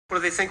What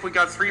do they think, we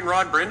got 3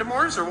 Rod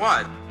Brindamores or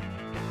what?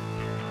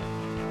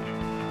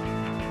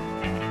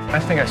 I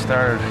think I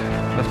started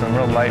lifting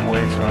real light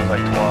weights when I was like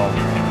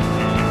 12.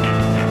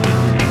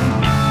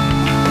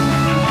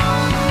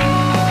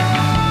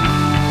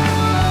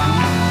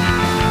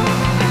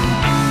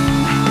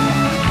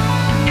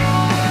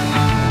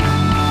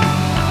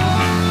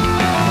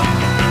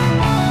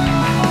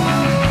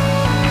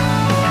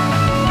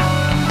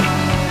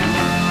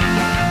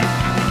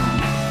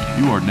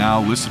 You are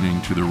now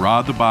listening to the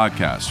Rod the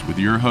Podcast with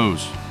your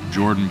hosts,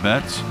 Jordan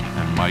Betts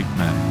and Mike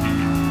Menn.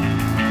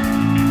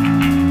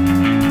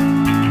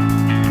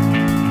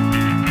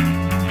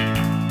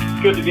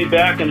 Good to be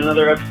back in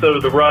another episode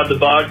of the Rod the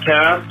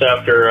Podcast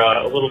after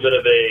a little bit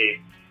of a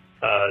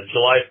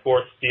July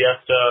 4th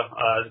siesta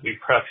as we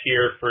prep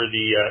here for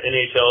the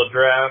NHL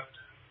draft.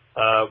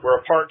 We're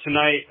apart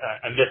tonight.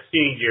 I'm just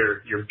seeing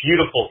your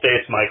beautiful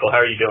face, Michael. How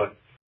are you doing?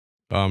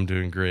 I'm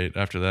doing great.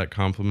 After that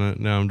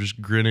compliment, now I'm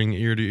just grinning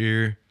ear to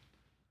ear.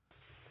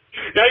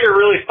 Now you're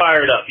really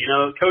fired up. You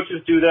know,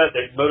 coaches do that.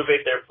 They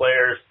motivate their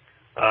players.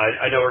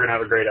 I know we're going to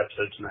have a great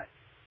episode tonight.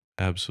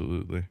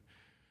 Absolutely.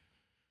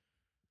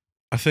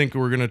 I think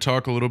we're going to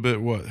talk a little bit,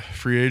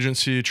 free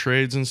agency,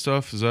 trades and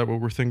stuff. Is that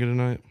what we're thinking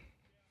tonight?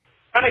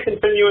 Kind of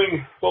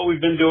continuing what we've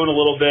been doing a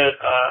little bit.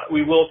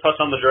 We will touch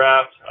on the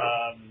draft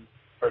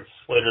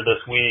later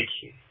this week.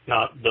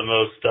 Not the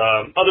most,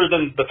 other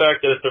than the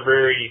fact that it's a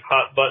very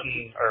hot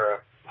button or a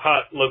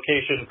hot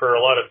location for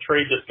a lot of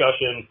trade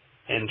discussion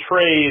and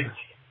trades.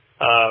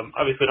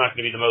 Obviously not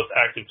going to be the most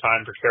active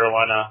time for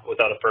Carolina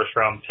without a first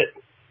round pick.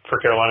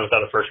 But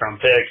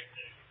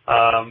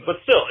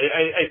still,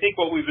 I think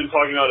what we've been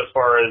talking about as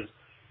far as,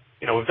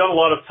 you know, we've done a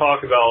lot of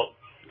talk about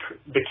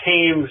the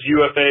Canes,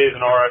 UFAs,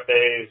 and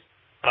RFAs.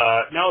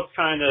 Now it's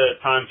kind of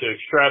time to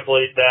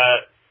extrapolate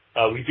that.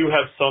 We do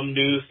have some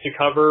news to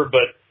cover,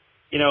 but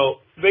you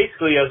know,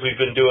 basically, as we've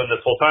been doing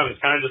this whole time,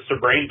 it's kind of just a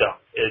brain dump.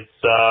 It's,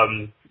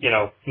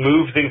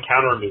 moves and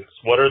counter moves.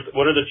 What are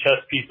the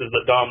chess pieces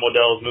that Don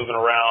Waddell is moving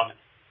around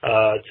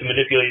to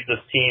manipulate this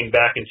team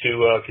back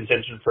into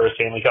contention for a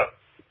Stanley Cup?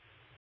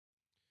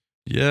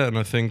 Yeah, and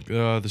I think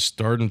the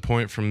starting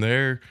point from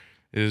there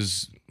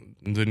is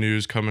the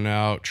news coming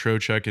out.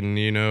 Trocheck and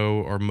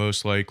Nino are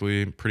most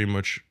likely, pretty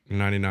much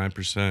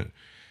 99%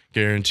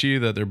 guarantee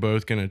that they're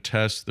both going to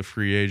test the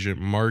free agent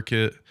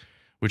market,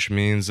 which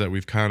means that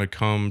we've kind of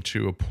come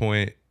to a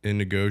point in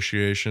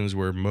negotiations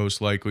where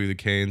most likely the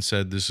Canes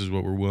said this is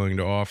what we're willing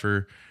to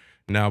offer.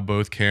 Now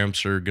both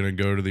camps are going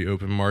to go to the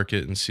open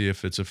market and see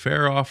if it's a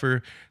fair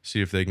offer,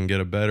 see if they can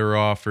get a better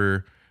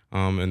offer,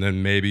 and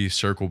then maybe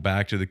circle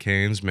back to the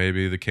Canes.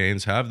 Maybe the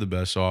Canes have the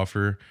best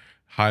offer.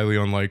 Highly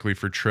unlikely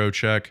for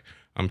Trocheck.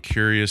 I'm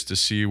curious to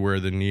see where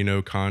the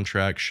Nino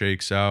contract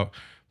shakes out,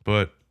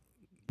 but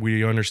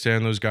we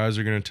understand those guys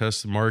are going to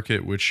test the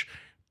market, which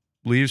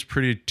leaves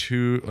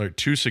two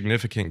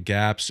significant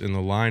gaps in the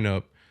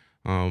lineup.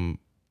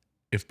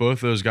 If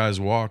both those guys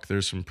walk,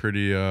 there's some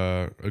pretty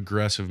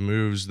aggressive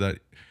moves that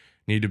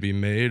need to be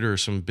made or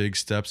some big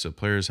steps that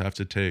players have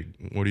to take.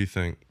 What do you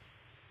think?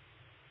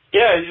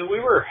 Yeah, we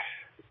were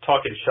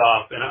talking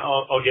shop, and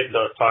I'll get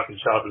into talking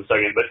shop in a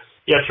second. But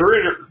yeah, to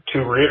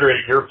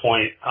reiterate your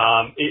point,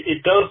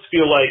 it does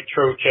feel like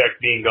Trocheck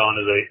being gone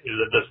is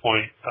at this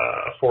point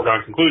a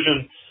foregone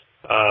conclusion.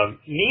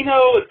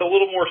 Nino, it's a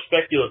little more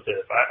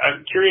speculative.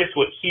 I'm curious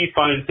what he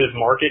finds his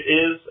market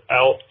is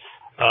out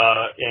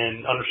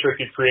in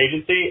unrestricted free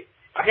agency.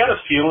 I got a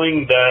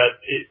feeling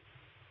that it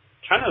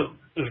kind of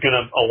is going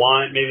to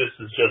align. Maybe this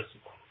is just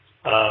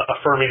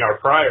affirming our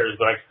priors,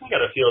 but I kind of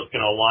got a feel it's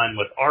going to align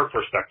with our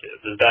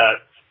perspective. Is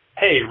that,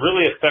 hey,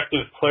 really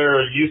effective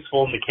player,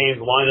 useful in the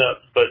Canes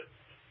lineup, but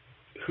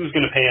who's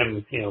going to pay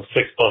him, $6+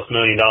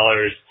 million?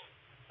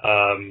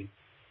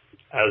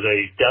 As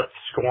a depth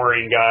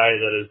scoring guy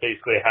that is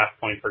basically a half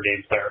point per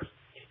game player.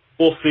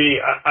 We'll see.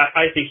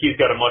 I think he's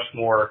got a much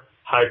more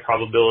high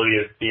probability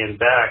of being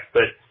back,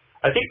 but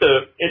I think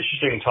the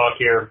interesting talk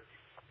here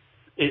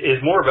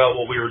is more about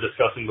what we were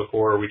discussing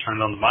before we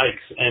turned on the mics,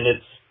 and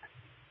it's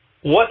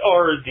what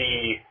are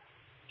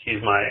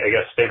he's my,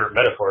 favorite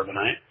metaphor of the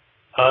night,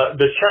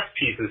 the chess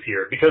pieces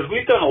here, because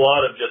we've done a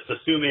lot of just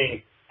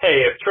assuming,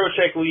 hey, if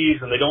Trocheck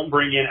leaves and they don't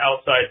bring in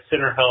outside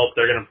center help,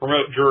 they're going to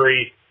promote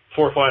Drury,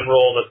 fourth line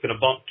role that's going to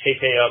bump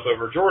KK up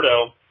over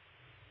Jordo.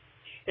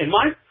 And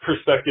my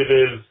perspective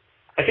is,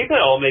 I think that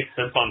all makes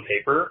sense on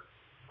paper.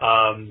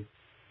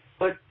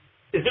 But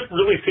does it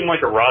really seem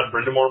like a Rod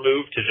Brindamore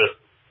move to just,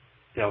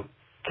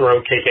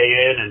 throw KK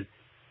in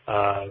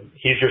and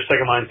he's your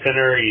second line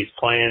center. He's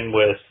playing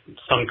with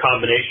some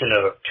combination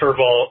of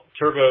Turbo,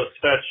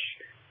 Fetch,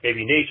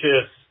 maybe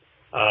Natchez,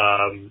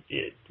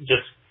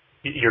 just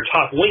your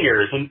top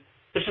wingers. And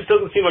this just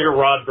doesn't seem like a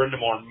Rod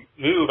Brindamore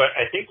move.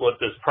 I think what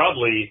this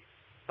probably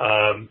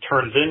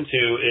turns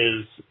into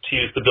is, to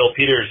use the Bill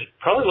Peters,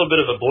 probably a little bit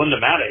of a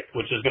blend-o-matic,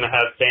 which is going to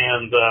have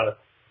fans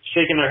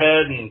shaking their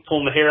head and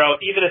pulling the hair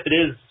out, even if it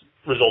is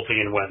resulting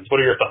in wins. What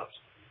are your thoughts?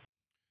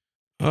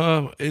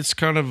 It's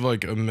kind of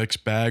like a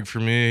mixed bag for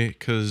me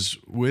because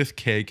with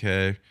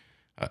KK,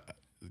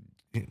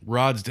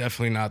 Rod's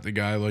definitely not the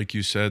guy, like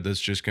you said,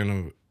 that's just going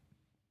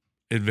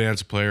to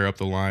advance a player up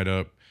the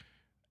lineup.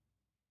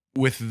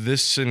 With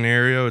this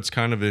scenario, it's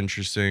kind of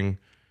interesting.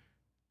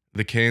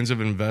 The Canes have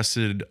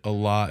invested a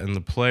lot in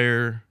the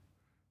player.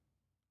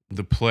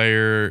 The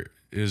player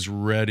is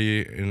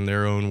ready, in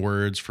their own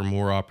words, for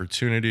more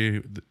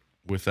opportunity.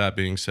 With that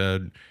being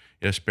said,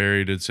 yes,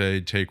 Barry did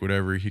say take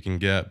whatever he can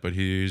get, but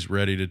he's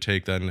ready to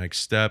take that next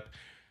step.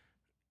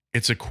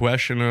 It's a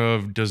question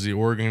of, does the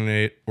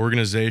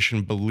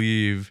organization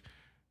believe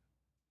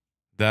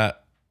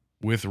that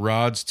with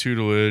Rod's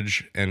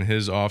tutelage and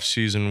his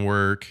offseason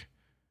work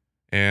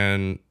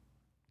and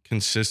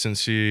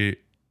consistency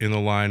in the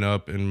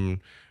lineup and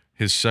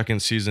his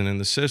second season in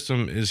the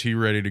system, is he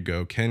ready to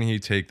go? Can he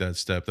take that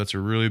step? That's a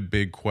really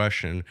big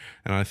question,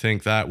 and I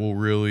think that will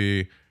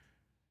really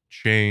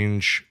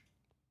change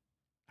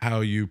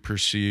how you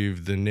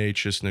perceive the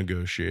NHS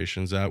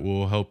negotiations. That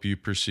will help you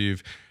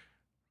perceive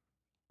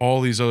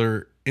all these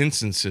other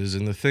instances.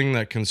 And the thing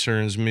that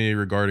concerns me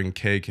regarding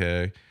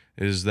KK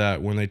is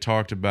that when they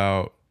talked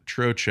about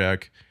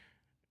Trocheck,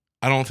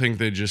 I don't think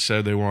they just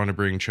said they want to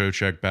bring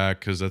Trocheck back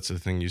because that's the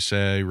thing you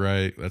say,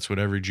 right? That's what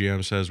every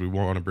GM says. We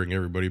want to bring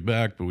everybody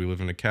back, but we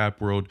live in a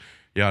cap world,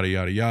 yada,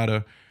 yada,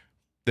 yada.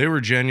 They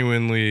were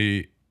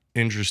genuinely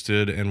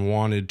interested and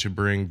wanted to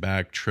bring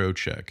back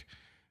Trocheck.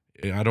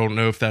 I don't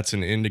know if that's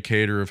an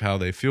indicator of how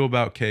they feel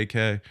about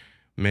KK.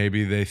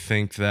 Maybe they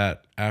think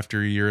that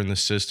after a year in the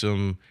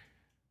system,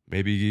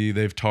 maybe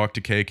they've talked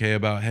to KK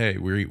about, hey,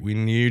 we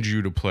need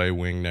you to play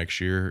wing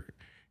next year.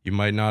 You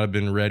might not have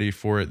been ready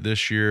for it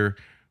this year,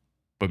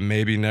 but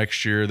maybe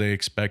next year they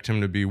expect him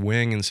to be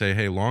wing and say,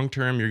 hey, long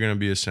term, you're going to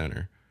be a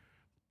center.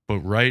 But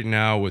right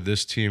now, what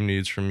this team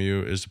needs from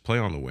you is to play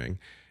on the wing.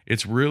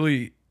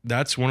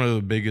 That's one of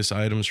the biggest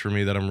items for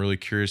me that I'm really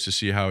curious to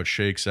see how it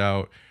shakes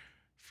out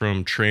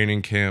from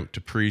training camp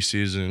to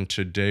preseason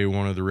to day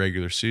one of the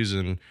regular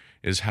season,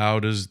 is how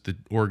does the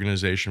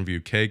organization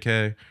view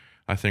KK?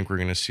 I think we're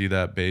going to see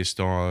that based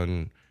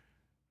on,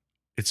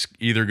 it's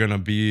either going to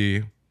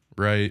be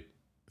right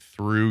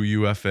through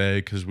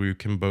UFA, because we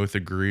can both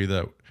agree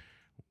that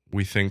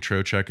we think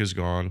Trocheck is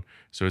gone.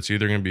 So it's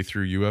either going to be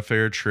through UFA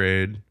or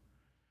trade,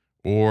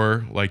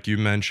 or like you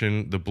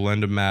mentioned, the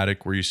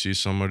blend-o-matic where you see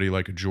somebody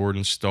like a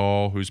Jordan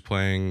Stahl who's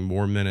playing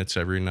more minutes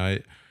every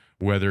night,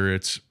 whether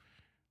it's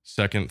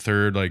second,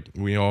 third. Like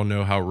we all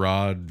know how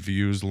Rod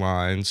views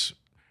lines.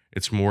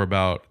 It's more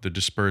about the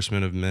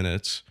disbursement of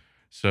minutes.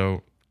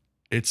 So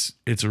it's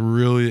a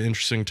really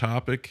interesting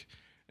topic.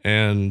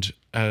 And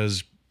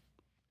as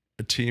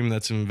a team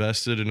that's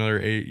invested another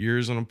 8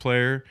 years on a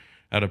player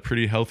at a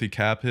pretty healthy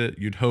cap hit,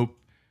 you'd hope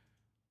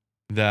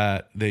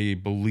that they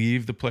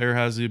believe the player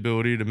has the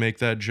ability to make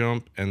that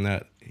jump and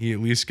that he at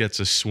least gets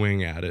a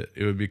swing at it.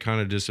 It would be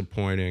kind of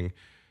disappointing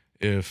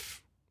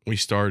if we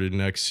started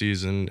next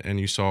season and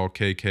you saw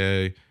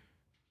KK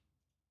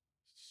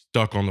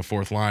stuck on the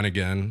fourth line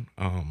again.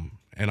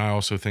 And I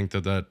also think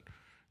that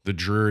the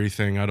Drury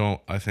thing,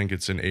 I think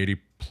it's an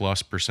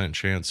 80+%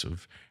 chance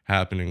of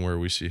happening where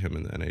we see him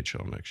in the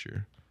NHL next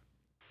year.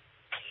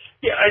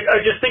 Yeah, I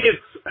just think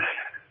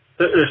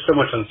there's so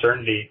much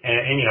uncertainty,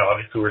 and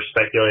obviously we're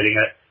speculating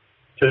it.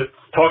 To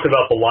talk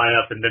about the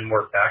lineup and then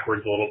work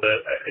backwards a little bit,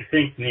 I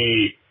think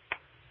the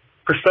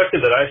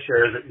perspective that I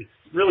share is that it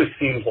really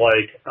seems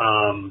like,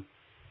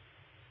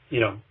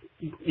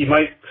 you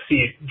might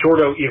see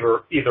Jordo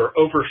either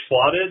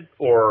over-slotted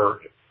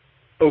or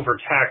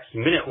overtaxed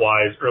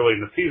minute-wise early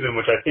in the season,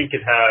 which I think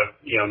could have,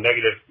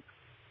 negative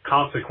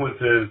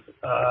consequences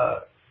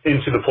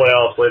into the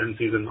playoffs later in the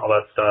season, all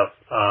that stuff.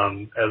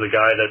 As a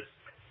guy that's,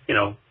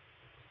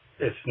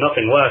 if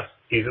nothing less,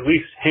 he's at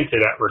least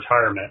hinted at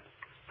retirement.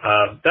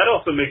 That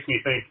also makes me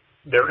think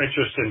their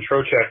interest in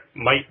Trocheck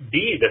might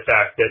be the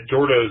fact that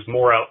Jordo's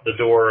more out the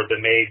door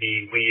than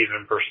maybe we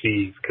even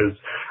perceive. Because,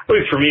 at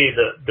least for me,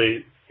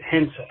 the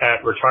hint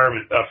at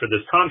retirement after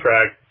this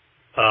contract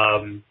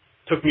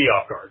took me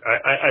off guard.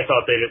 I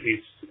thought they'd at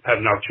least have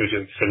an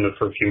opportunity to extend it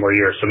for a few more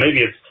years. So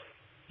maybe it's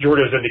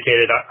Jordo's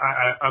indicated,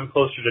 I'm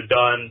closer to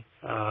done.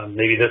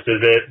 Maybe this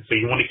is it. So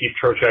you want to keep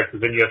Trocheck because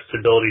then you have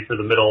stability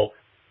through the middle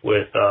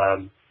with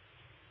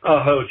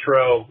Aho,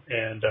 Tro,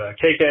 and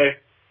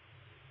KK.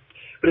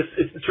 But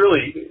it's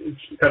really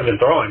kind of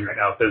enthralling right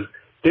now because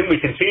then we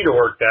continue to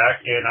work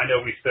back, and I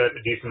know we spent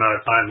a decent amount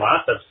of time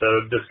last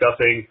episode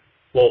discussing,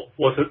 well,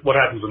 what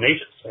happens with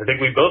Natchez. I think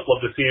we both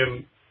love to see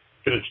him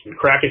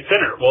crack at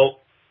center.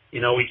 Well,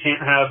 we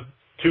can't have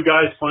two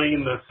guys playing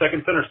in the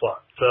second center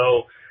slot.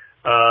 So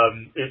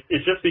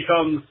it just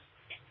becomes,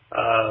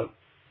 got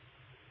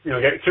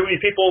too many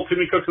people, too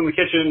many cooks in the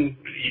kitchen.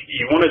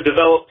 You want to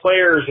develop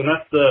players, and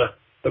that's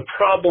the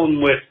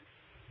problem with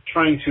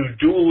trying to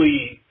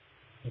dually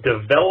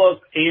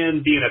develop and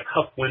be in a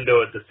cup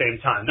window at the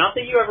same time. Not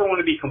that you ever want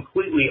to be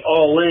completely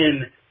all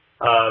in,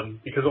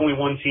 because only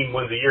one team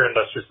wins a year, and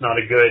that's just not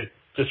a good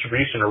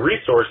distribution of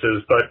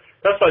resources. But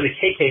that's why the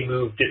KK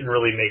move didn't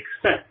really make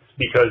sense,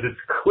 because it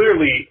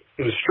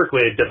was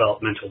strictly a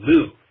developmental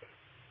move.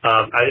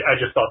 I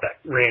just thought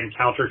that ran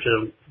counter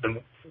to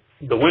the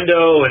the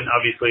window, and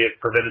obviously it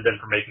prevented them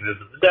from making moves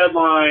at the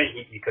deadline.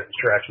 He couldn't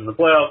stretch in the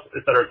playoffs,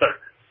 et cetera, et cetera.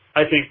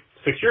 I think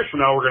 6 years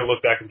from now, we're going to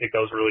look back and think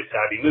that was a really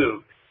savvy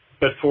move.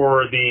 But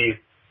for the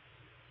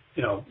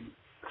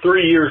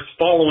 3 years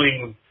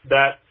following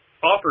that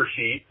offer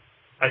sheet,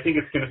 I think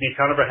it's going to be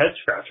kind of a head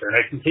scratcher. And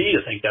I continue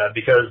to think that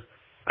because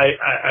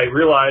I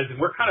realize, and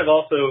we're kind of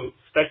also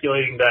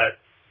speculating that,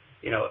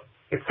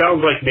 it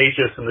sounds like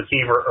Natchez and the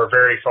team are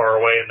very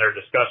far away in their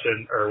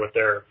discussion or with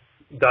their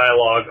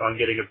dialogue on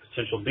getting a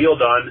potential deal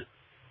done.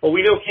 Well,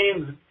 we know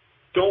Canes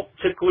don't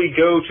typically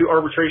go to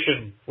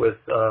arbitration with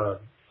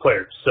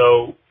players,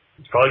 so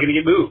it's probably going to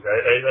get moved.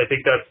 I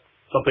think that's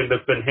something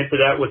that's been hinted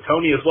at with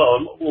Tony as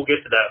well, and we'll get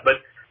to that.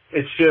 But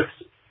it's just,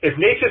 if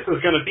Natchez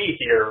is going to be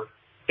here,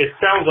 it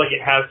sounds like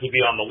it has to be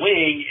on the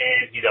wing,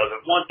 and he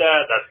doesn't want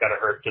that. That's got to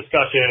hurt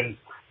discussions.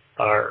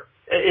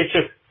 It's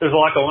just, there's a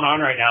lot going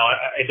on right now.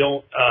 I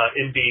don't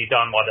envy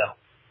Don Waddell.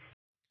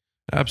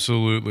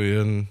 Absolutely.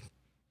 And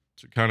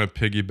to kind of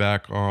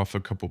piggyback off a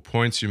couple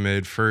points you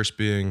made, first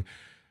being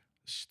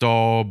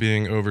Stahl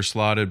being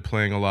overslotted,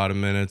 playing a lot of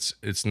minutes,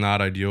 it's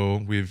not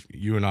ideal.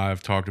 You and I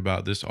have talked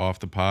about this off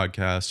the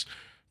podcast,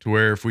 to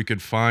where if we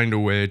could find a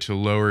way to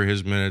lower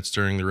his minutes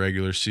during the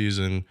regular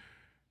season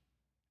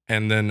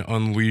and then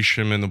unleash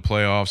him in the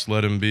playoffs,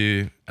 let him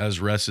be as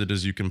rested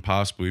as you can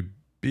possibly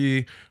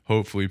be,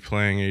 hopefully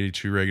playing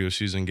 82 regular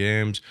season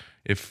games.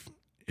 If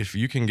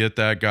you can get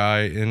that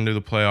guy into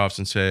the playoffs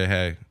and say,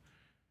 hey,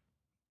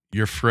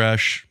 you're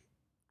fresh,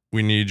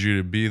 we need you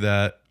to be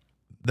that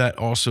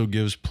also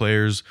gives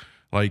players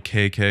like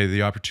KK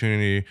the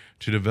opportunity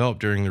to develop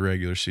during the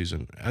regular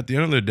season. At the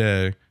end of the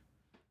day,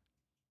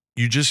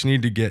 you just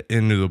need to get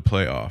into the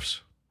playoffs,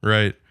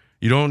 right?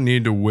 You don't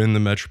need to win the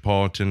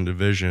Metropolitan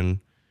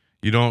Division.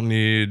 You don't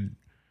need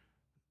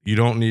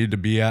to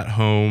be at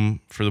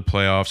home for the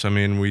playoffs. I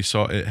mean, we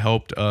saw it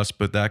helped us,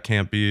 but that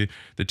can't be,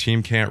 the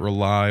team can't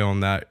rely on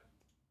that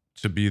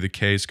to be the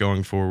case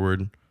going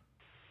forward.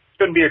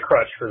 Couldn't be a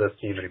crutch for this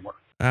team anymore.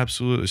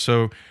 Absolutely.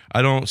 So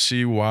I don't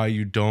see why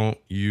you don't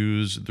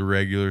use the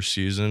regular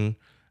season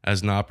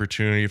as an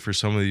opportunity for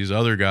some of these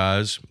other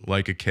guys,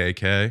 like a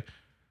KK,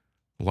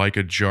 like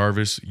a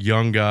Jarvis,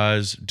 young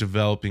guys,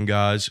 developing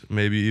guys,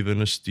 maybe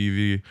even a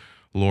Stevie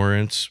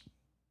Lawrence.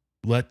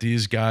 Let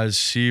these guys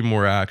see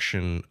more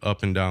action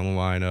up and down the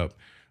lineup.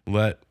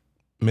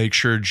 Make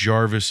sure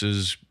Jarvis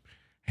is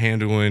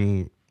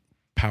handling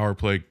power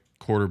play,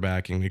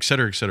 quarterbacking, et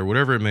cetera,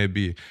 whatever it may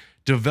be.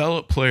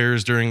 Develop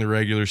players during the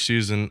regular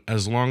season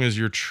as long as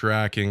you're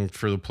tracking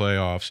for the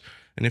playoffs.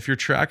 And if you're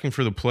tracking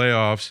for the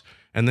playoffs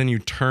and then you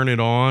turn it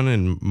on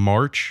in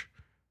March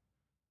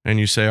and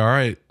you say, all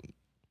right,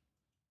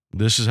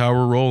 this is how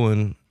we're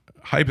rolling,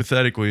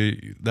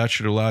 hypothetically, that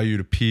should allow you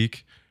to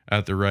peak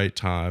at the right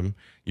time.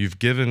 You've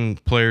given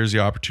players the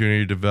opportunity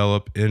to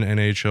develop in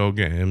NHL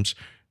games,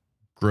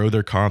 grow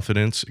their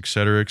confidence, et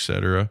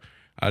cetera.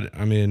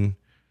 I mean,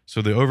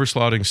 so the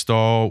overslotting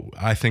Stahl,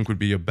 I think, would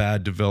be a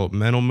bad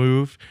developmental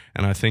move,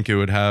 and I think it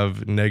would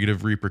have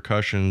negative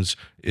repercussions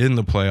in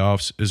the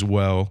playoffs as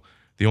well.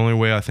 The only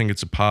way I think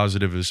it's a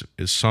positive is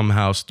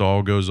somehow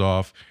Stahl goes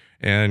off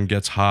and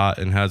gets hot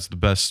and has the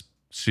best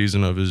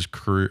season of his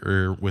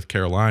career with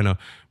Carolina,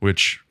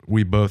 which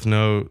we both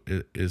know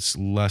is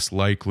less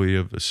likely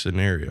of a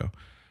scenario.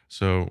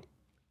 So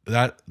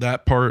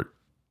that part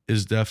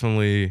is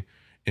definitely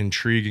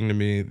intriguing to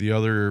me. The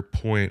other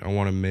point I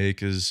want to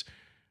make is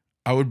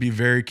I would be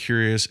very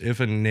curious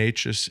if a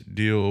Natchez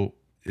deal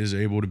is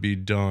able to be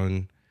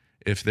done,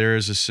 if there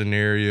is a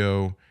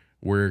scenario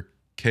where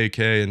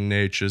KK and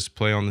Natchez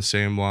play on the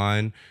same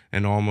line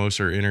and almost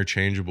are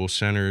interchangeable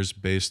centers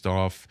based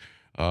off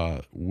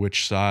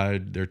which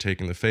side they're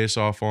taking the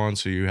face-off on.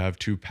 So you have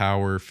two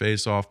power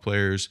face-off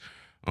players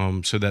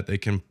so that they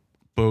can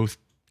both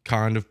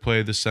kind of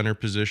play the center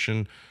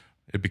position.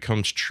 It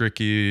becomes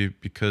tricky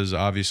because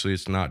obviously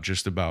it's not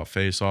just about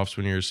face-offs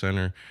when you're a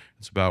center.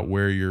 It's about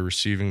where you're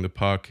receiving the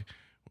puck.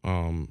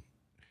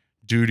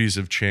 Duties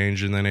have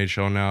changed in the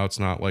NHL now. It's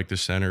not like the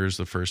center is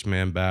the first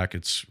man back.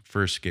 It's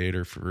first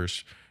skater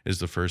is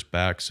the first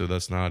back, so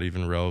that's not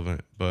even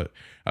relevant. But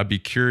I'd be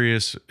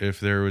curious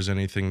if there was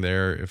anything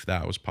there, if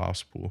that was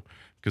possible.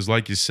 Because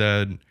like you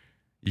said,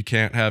 you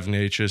can't have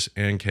Natchez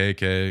and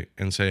KK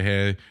and say,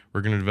 hey,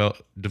 we're going to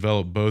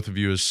develop both of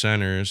you as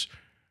centers,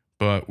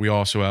 but we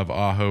also have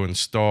Aho and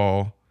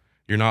Stahl.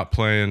 You're not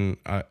playing.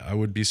 I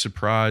would be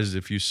surprised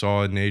if you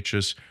saw a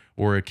Natchez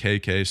or a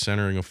KK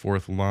centering a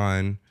fourth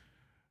line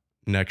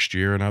next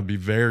year, and I'd be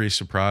very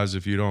surprised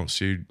if you don't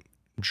see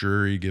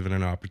Drury given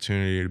an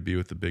opportunity to be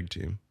with the big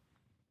team.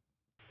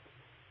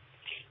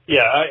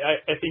 Yeah,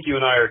 I think you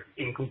and I are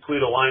in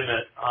complete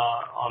alignment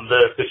on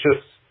this. It's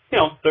just,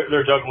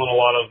 they're juggling a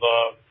lot of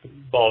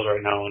balls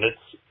right now, and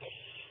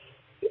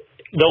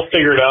they'll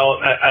figure it out.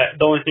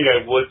 The only thing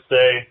I would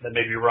say that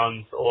maybe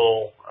runs a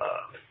little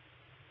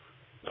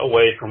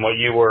away from what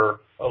you were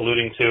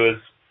alluding to is,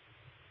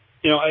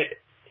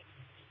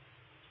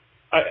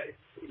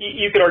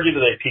 you could argue that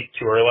they peaked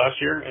too early last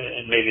year,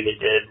 and maybe they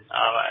did.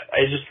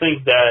 I just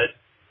think that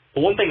The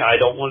one thing I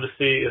don't want to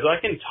see is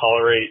I can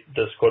tolerate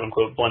this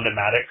quote-unquote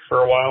blend-o-matic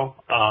for a while.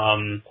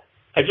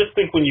 I just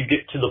think when you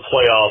get to the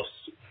playoffs,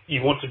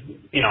 you want to,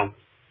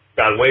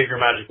 God, wave your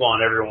magic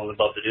wand. Everyone would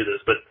love to do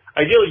this. But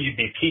ideally, you'd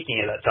be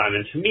peaking at that time.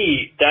 And to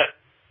me, that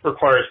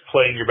requires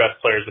playing your best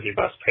players with your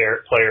best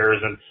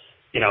players. And,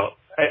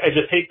 I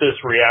just hate this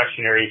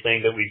reactionary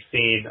thing that we've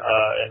seen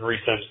in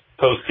recent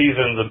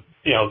postseasons.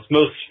 It's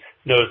most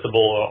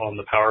noticeable on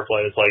the power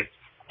play. It's like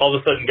all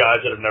of a sudden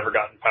guys that have never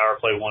gotten power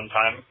play one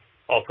time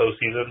all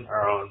postseason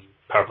are on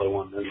power play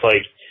one. It's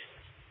like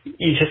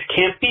you just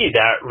can't be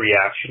that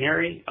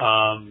reactionary.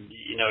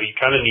 You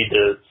kind of need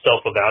to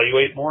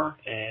self-evaluate more.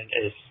 And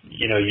if,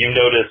 you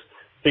notice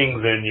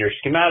things in your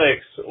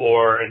schematics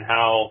or in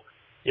how,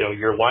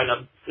 your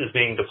lineup is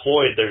being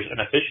deployed, there's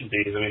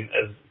inefficiencies. I mean,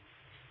 as,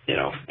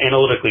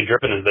 analytically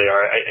driven as they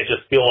are, I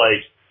just feel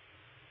like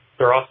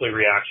they're awfully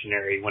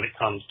reactionary when it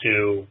comes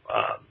to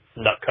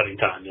nut cutting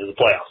time in the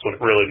playoffs when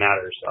it really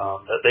matters.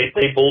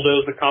 They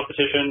bulldoze the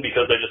competition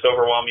because they just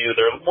overwhelm you.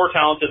 They're more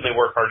talented and they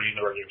work harder in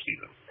the regular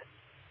season.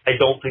 I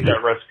don't think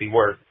that recipe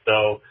works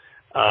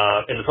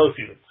in the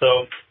postseason.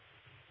 So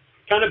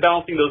kind of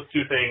balancing those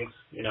two things,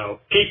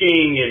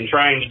 peaking and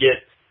trying to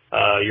get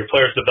your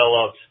players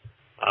developed.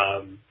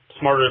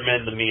 Smarter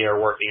men than me are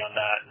working on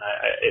that, and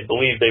I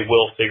believe they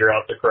will figure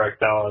out the correct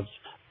balance,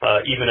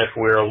 even if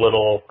we're a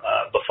little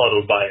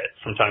befuddled by it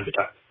from time to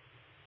time.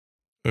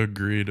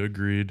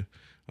 Agreed.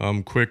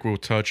 Quick, we'll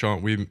touch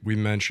on, we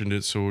mentioned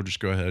it, so we'll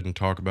just go ahead and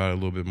talk about it a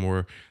little bit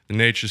more. The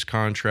Nature's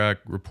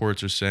contract,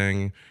 reports are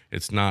saying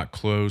it's not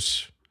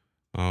close.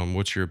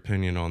 What's your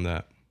opinion on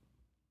that?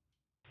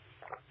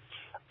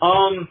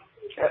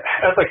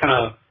 As I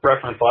kind of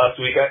referenced last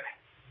week,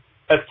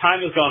 as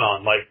time has gone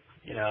on,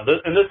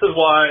 this is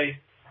why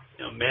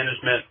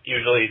management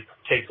usually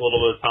takes a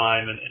little bit of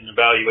time and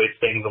evaluates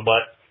things and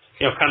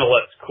kind of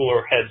lets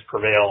cooler heads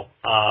prevail.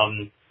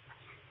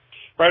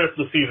 Right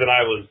after the season,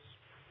 I was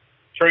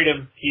trade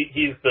him.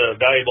 He's the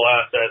valuable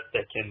asset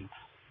that can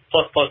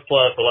plus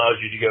allows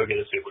you to go get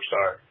a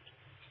superstar.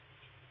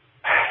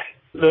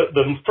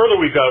 The further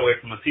we've got away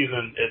from the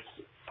season,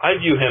 I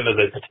view him as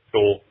a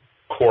potential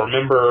core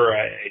member.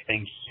 I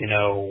think,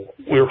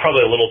 we were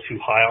probably a little too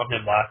high on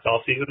him last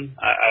offseason.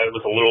 I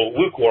was a little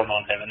lukewarm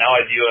on him, and now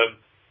I view him,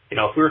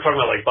 if we were talking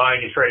about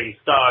buying and trading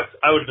stocks,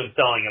 I would have been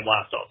selling him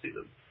last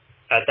offseason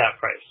at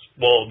that price.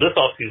 Well, this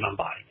offseason I'm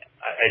buying him.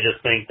 I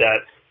just think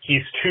that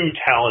he's too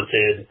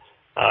talented,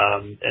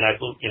 and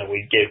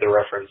we gave the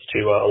reference to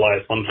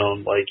Elias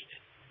Lindholm.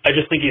 I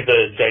just think he's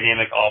a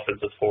dynamic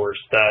offensive force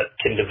that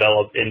can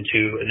develop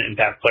into an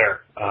impact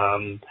player.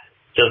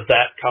 Does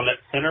that come at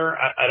center?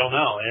 I don't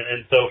know.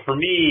 And so for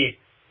me,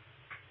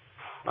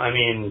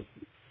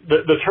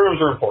 the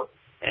terms are important.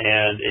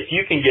 And if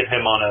you can get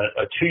him on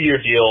a 2-year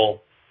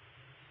deal,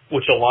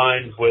 which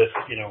aligns with,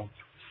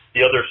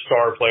 the other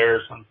star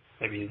players,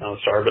 maybe not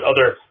a star, but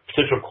other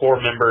potential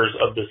core members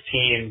of this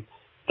team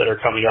that are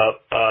coming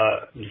up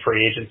in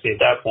free agency at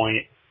that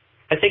point,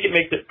 I think it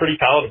makes it pretty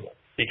palatable.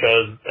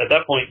 Because at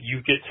that point,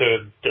 you get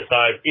to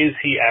decide, is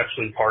he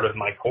actually part of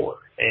my core?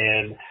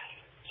 And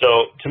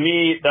so to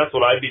me, that's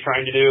what I'd be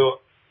trying to do.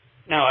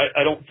 Now,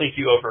 I don't think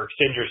you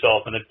overextend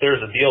yourself, and if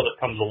there's a deal that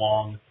comes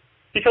along,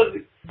 because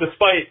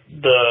despite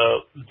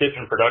the dip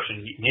in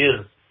production, he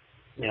is,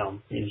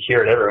 you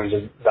hear it everywhere, he's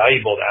a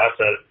valuable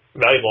asset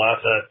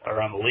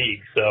around the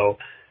league. So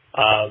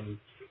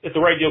if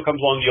the right deal comes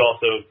along, you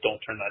also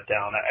don't turn that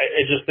down.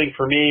 I just think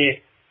for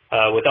me,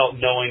 without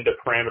knowing the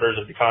parameters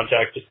of the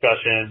contract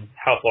discussion,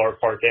 how far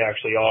apart they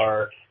actually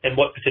are, and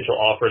what potential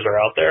offers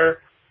are out there,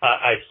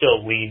 I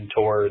still lean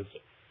towards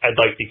I'd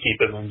like to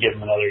keep him and give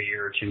him another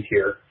year or two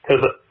here.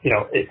 Because, you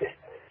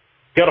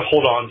got to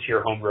hold on to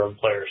your homegrown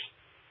players.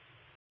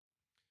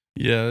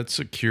 Yeah, it's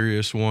a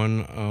curious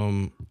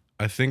one.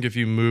 I think if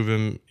you move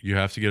him, you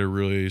have to get a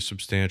really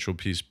substantial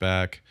piece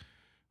back.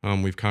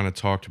 We've kind of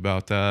talked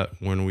about that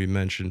when we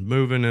mentioned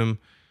moving him.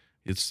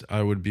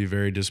 I would be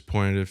very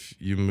disappointed if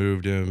you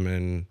moved him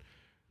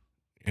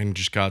and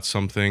just got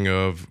something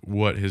of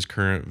what his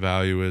current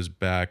value is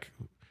back.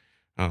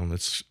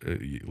 It's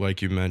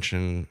like you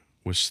mentioned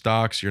with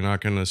stocks, you're not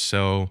going to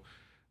sell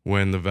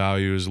when the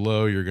value is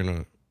low. You're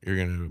gonna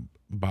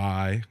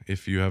buy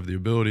if you have the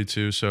ability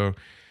to. So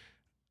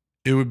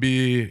it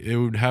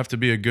would have to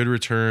be a good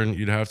return.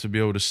 You'd have to be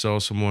able to sell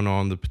someone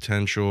on the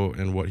potential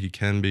and what he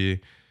can be.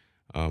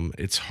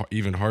 It's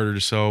even harder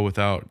to sell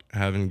without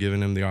having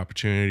given him the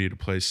opportunity to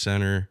play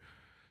center.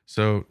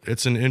 So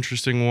it's an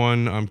interesting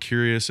one. I'm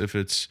curious if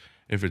it's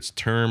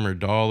term or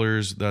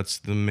dollars. That's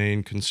the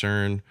main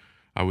concern.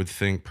 I would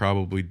think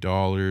probably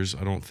dollars.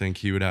 I don't think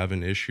he would have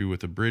an issue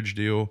with a bridge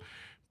deal,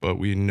 but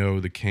we know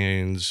the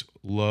Canes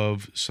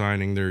love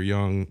signing their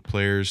young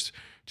players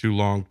to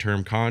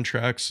long-term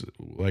contracts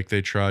like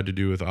they tried to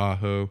do with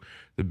Aho.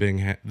 The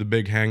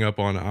big hang-up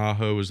on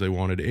Aho is they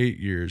wanted 8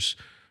 years.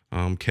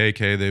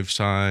 KK, they've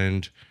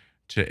signed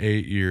to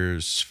 8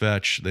 years.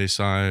 Svetch, they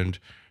signed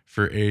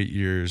for 8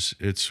 years.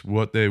 It's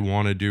what they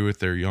want to do with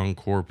their young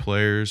core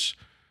players.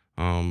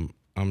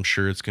 I'm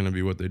sure it's going to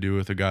be what they do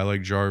with a guy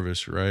like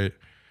Jarvis, right?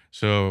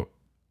 So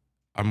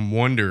I'm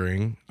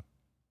wondering,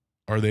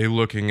 are they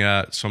looking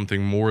at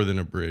something more than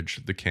a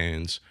bridge, the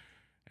Canes?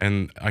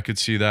 And I could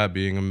see that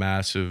being a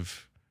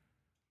massive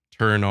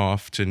turn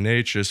off to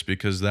Natchez,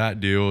 because that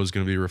deal is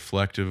going to be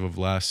reflective of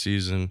last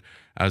season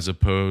as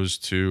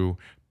opposed to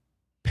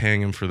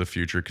paying him for the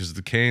future, because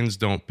the Canes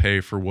don't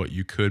pay for what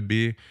you could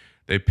be.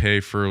 They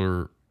pay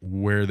for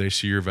where they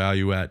see your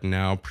value at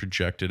now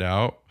projected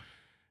out.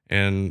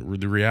 And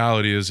the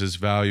reality is his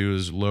value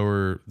is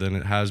lower than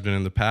it has been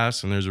in the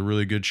past, and there's a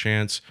really good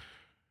chance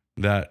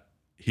that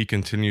he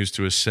continues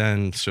to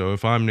ascend. So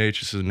if I'm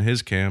Natchez in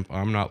his camp,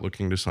 I'm not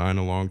looking to sign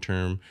a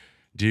long-term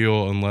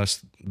deal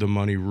unless the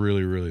money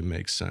really, really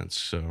makes sense.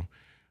 So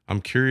I'm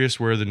curious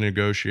where the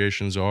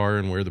negotiations are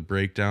and where the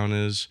breakdown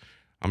is.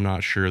 I'm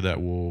not sure that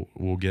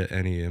we'll get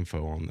any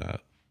info on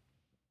that.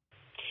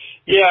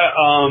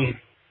 Yeah,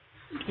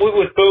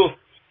 with both,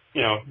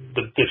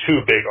 the two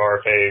big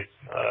RFAs,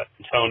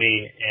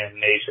 Tony and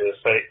Natchez,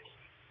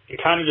 it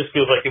kind of just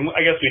feels like, and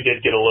I guess we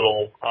did get a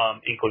little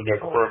inkling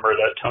of a rumor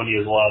that Tony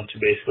is allowed to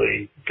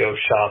basically go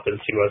shop and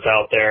see what's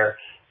out there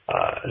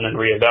and then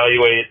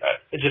reevaluate.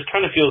 It just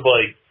kind of feels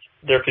like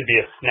there could be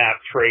a snap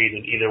trade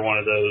in either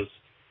one of those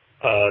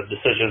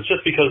decisions,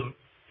 just because,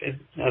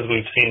 as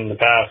we've seen in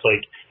the past,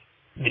 like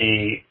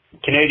the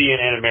Canadian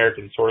and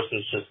American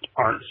sources just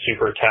aren't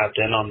super tapped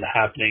in on the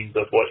happenings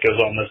of what goes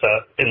on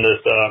in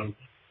this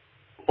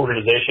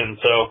organization.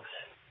 So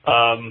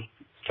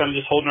kind of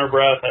just holding our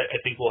breath. I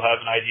think we'll have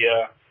an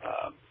idea.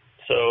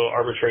 So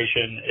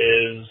arbitration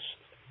is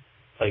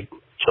like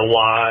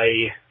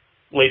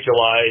late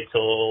July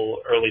till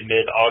early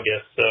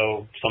mid-August.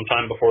 So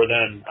sometime before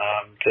then,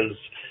 because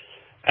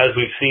as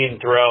we've seen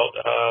throughout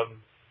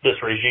this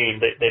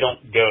regime, they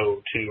don't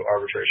go to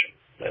arbitration.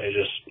 They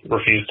just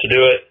refuse to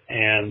do it,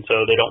 and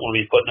so they don't want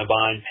to be put in a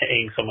bind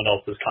paying someone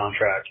else's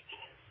contract.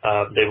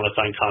 They want to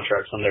sign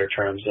contracts on their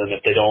terms, and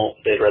if they don't,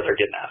 they'd rather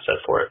get an asset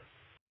for it.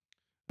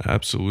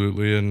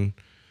 Absolutely, and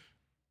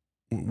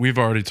we've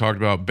already talked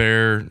about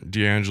Bear,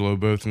 D'Angelo,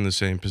 both in the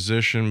same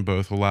position,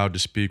 both allowed to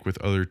speak with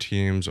other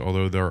teams,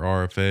 although they're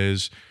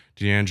RFAs.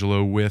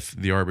 D'Angelo with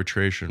the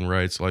arbitration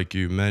rights, like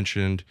you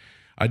mentioned.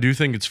 I do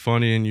think it's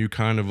funny, and you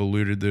kind of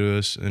alluded to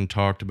this and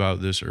talked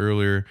about this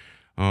earlier.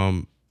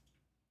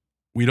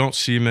 We don't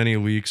see many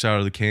leaks out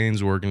of the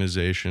Canes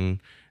organization,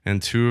 and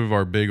two of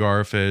our big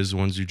RFAs, the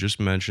ones you just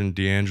mentioned,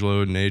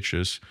 D'Angelo and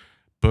Natchez,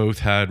 both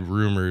had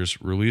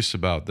rumors released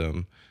about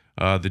them.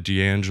 The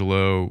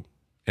D'Angelo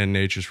and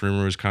Natchez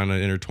rumor was kind of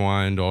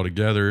intertwined all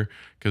together,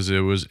 because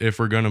it was, if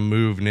we're going to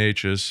move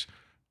Natchez,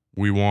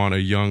 we want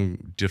a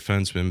young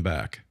defenseman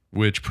back,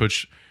 which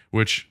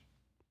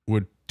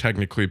would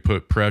technically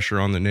put pressure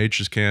on the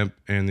Natchez camp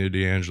and the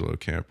D'Angelo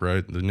camp,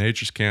 right? The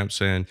Natchez camp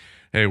saying,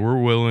 hey,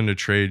 we're willing to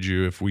trade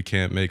you if we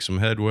can't make some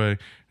headway.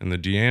 And the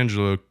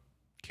D'Angelo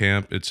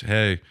camp, it's,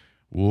 hey,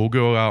 we'll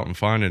go out and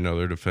find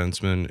another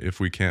defenseman if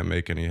we can't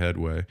make any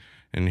headway.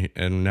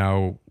 And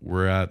now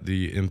we're at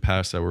the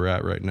impasse that we're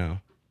at right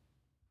now.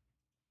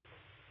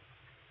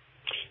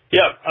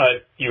 Yeah,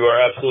 you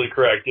are absolutely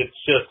correct. It's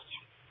just,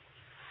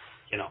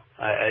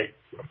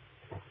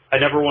 I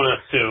never want to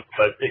assume,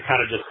 but it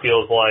kind of just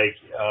feels like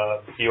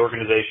the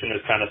organization is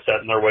kind of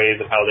set in their ways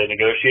of how they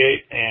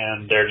negotiate,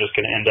 and they're just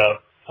going to end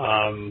up,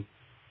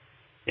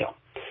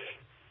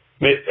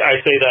 I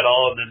say that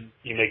all, and then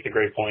you make the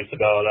great points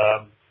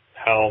about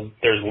how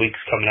there's leaks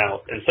coming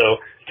out. And so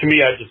to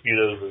me, I just view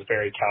those as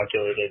very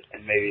calculated,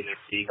 and maybe they're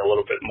being a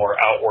little bit more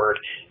outward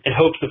in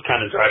hopes of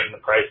kind of driving the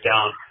price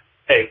down.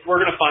 Hey,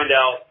 we're going to find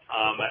out.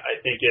 I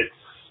think it's,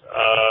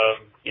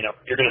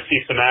 you're going to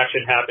see some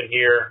action happen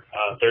here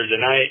Thursday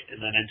night and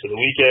then into the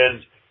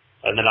weekend.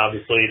 And then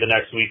obviously the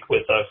next week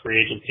with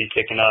free agency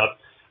kicking up.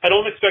 I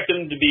don't expect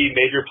them to be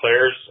major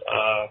players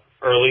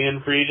early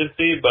in free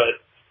agency, but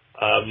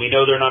we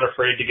know they're not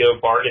afraid to go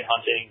bargain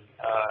hunting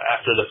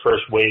after the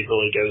first wave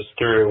really goes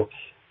through.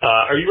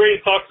 Are you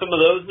ready to talk some of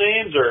those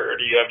names, or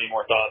do you have any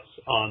more thoughts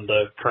on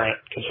the current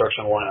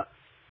construction lineup?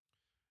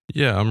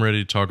 Yeah, I'm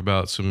ready to talk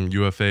about some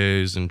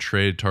UFAs and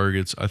trade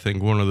targets. I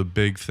think one of the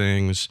big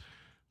things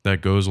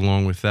that goes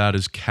along with that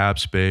is cap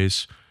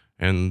space.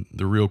 And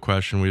the real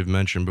question we've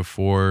mentioned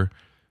before,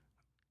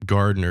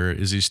 Gardner,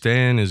 is he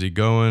staying? Is he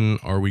going?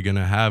 Are we going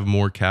to have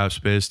more cap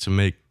space to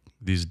make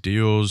these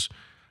deals?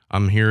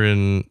 I'm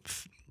hearing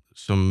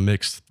some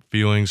mixed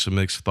feelings, some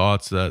mixed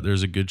thoughts that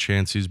there's a good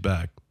chance he's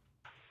back.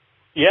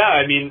 Yeah,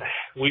 I mean,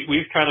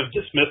 we've kind of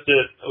dismissed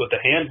it with the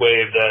hand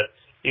wave that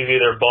he's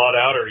either bought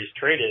out or he's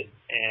traded.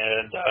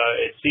 And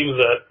it seems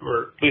that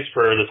we're, at least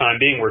for the time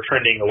being, we're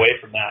trending away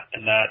from that.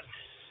 And that,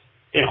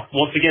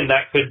 once again,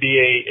 that could be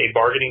a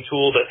bargaining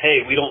tool that,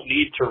 hey, we don't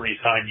need to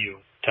re-sign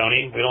you,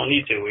 Tony. We don't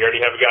need to. We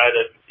already have a guy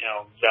that,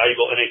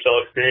 valuable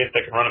NHL experience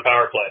that can run a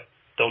power play.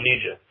 Don't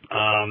need you.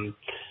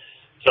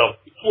 So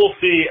we'll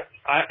see.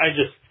 I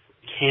just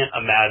can't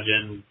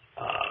imagine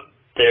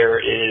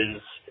there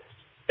is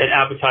an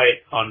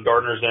appetite on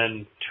Gardner's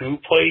end to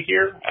play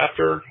here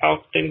after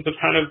how things have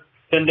kind of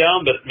been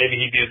down, but maybe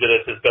he views it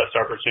as his best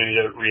opportunity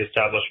to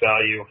reestablish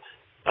value.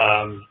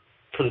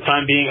 For the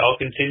time being, I'll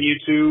continue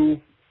to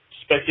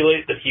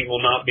speculate that he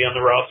will not be on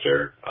the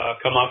roster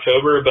come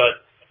October,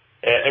 but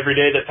every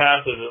day that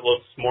passes, it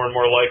looks more and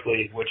more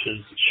likely, which is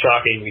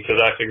shocking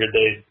because I figured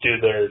they'd do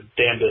their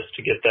damnedest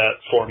to get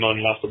that $4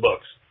 million off the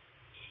books.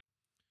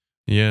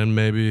 Yeah, and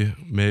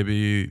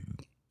maybe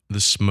the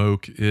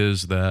smoke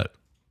is that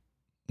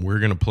we're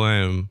gonna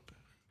play him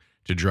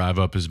to drive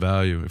up his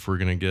value if we're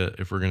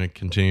gonna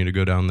continue to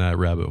go down that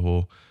rabbit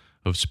hole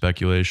of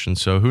speculation.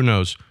 So who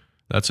knows?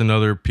 That's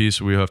another piece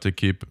we have to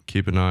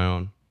keep an eye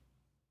on.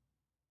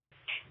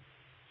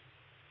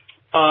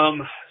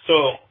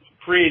 So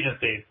free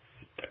agency.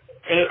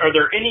 Are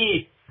there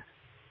any,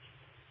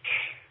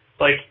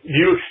 do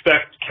you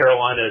expect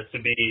Carolina to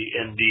be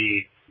in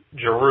the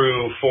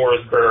Giroux,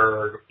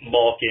 Forsberg,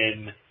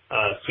 Malkin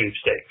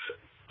sweepstakes?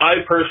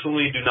 I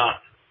personally do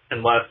not,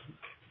 unless,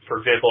 for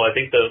example, I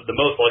think the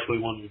most likely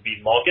one would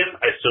be Malkin.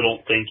 I still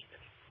don't think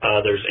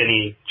there's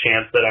any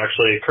chance that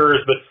actually occurs,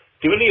 but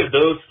do any of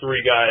those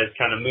three guys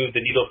kind of move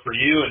the needle for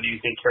you, and do you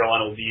think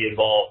Carolina will be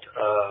involved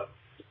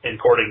in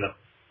courting them?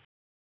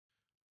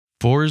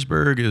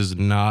 Forsberg is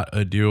not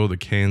a deal the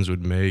Canes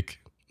would make.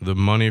 The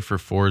money for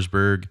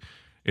Forsberg,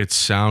 it's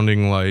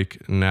sounding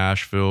like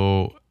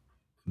Nashville,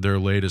 their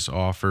latest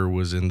offer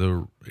was in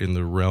the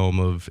realm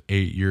of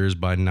 8 years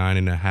by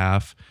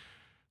 9.5.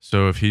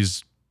 So if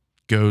he's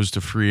goes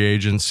to free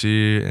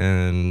agency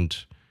and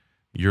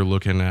you're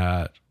looking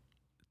at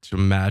to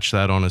match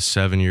that on a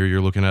 7-year,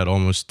 you're looking at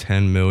almost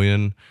 $10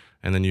 million,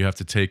 and then you have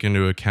to take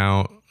into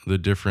account the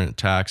different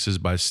taxes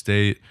by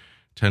state,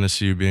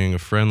 Tennessee being a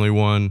friendly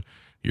one.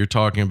 You're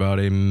talking about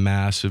a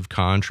massive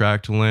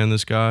contract to land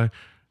this guy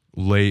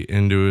late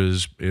into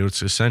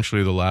it's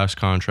essentially the last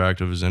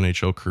contract of his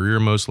NHL career,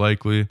 most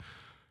likely.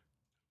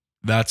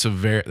 You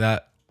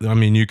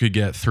could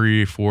get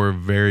 3-4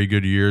 very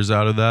good years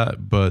out of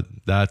that, but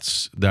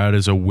that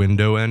is a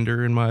window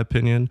ender, in my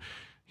opinion.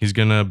 He's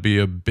going to be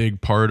a big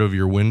part of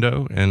your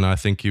window, and I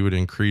think he would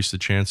increase the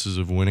chances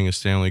of winning a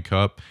Stanley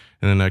Cup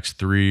in the next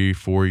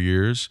 3-4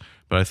 years.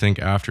 But I think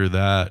after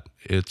that,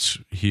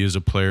 he is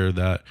a player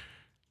that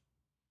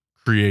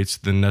creates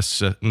the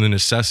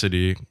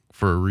necessity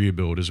for a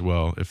rebuild as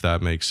well, if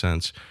that makes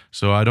sense.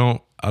 So I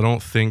don't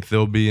think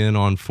they'll be in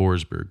on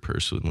Forsberg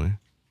personally.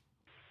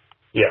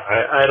 Yeah,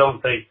 I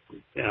don't think,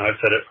 I've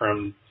said it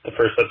from the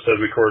first episode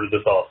we recorded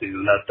this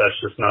offseason, that's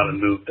just not a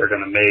move they're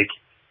going to make.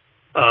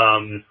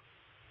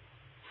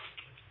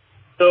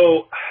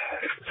 So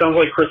it sounds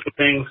like Chris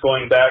Letang's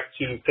going back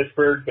to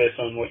Pittsburgh based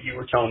on what you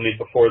were telling me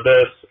before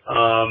this.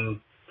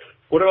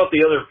 What about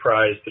the other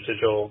prize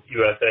potential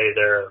UFA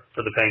there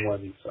for the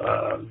Penguins?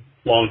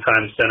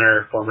 Longtime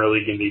center, former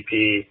league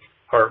MVP,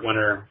 Hart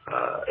winner,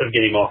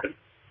 Evgeny Malkin.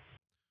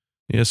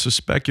 Yeah, so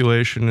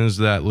speculation is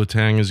that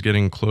Letang is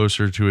getting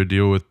closer to a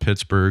deal with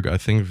Pittsburgh. I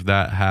think if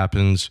that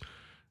happens,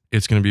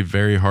 it's going to be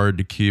very hard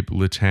to keep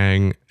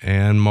Letang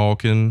and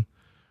Malkin.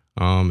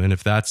 And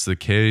if that's the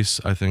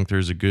case, I think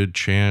there's a good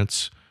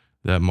chance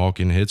that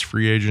Malkin hits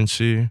free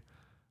agency.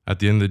 At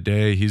the end of the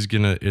day,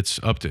 it's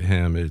up to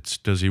him.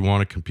 Does he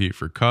want to compete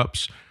for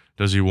cups?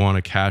 Does he want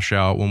to cash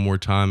out one more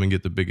time and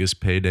get the biggest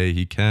payday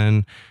he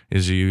can?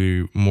 Is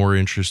he more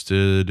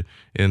interested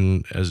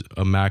in as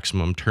a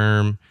maximum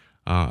term?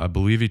 I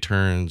believe he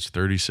turns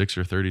 36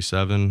 or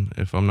 37,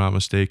 if I'm not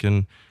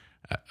mistaken,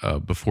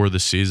 before the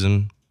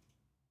season.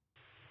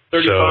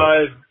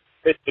 35.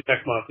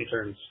 Next month he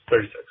turns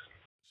 36.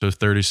 So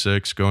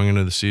 36 going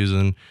into the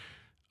season.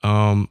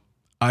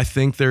 I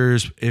think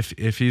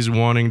if he's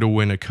wanting to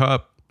win a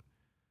cup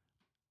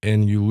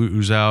and you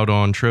lose out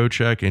on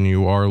Trocheck and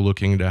you are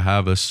looking to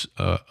have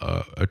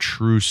a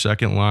true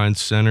second line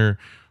center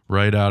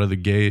right out of the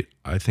gate,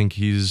 I think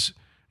he's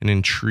an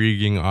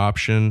intriguing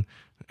option.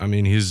 I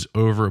mean, he's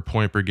over a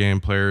point per game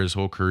player his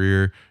whole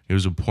career. He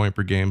was a point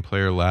per game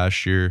player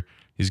last year.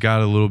 He's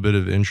got a little bit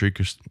of injury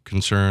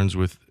concerns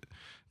with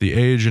the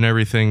age and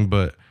everything,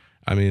 but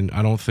I mean,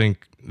 I don't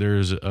think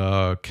there's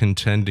a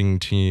contending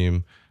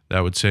team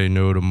that would say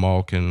no to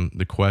Malkin.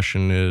 The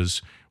question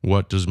is,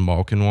 what does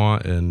Malkin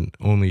want? And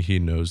only he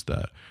knows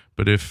that.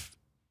 But if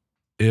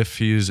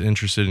he's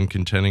interested in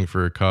contending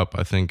for a cup,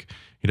 I think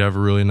he'd have a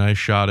really nice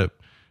shot at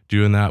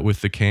doing that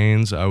with the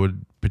Canes. I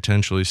would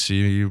potentially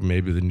see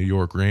maybe the New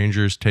York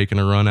Rangers taking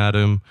a run at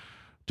him,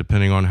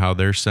 depending on how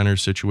their center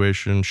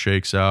situation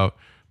shakes out.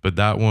 But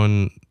that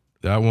one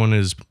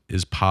is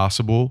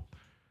possible.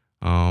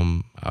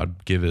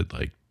 I'd give it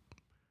like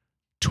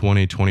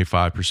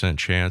 20-25%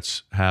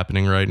 chance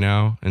happening right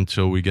now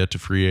until we get to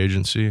free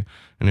agency.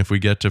 And if we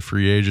get to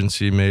free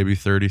agency, maybe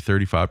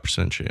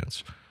 30-35%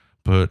 chance.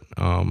 But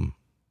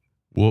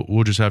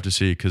we'll just have to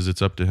see because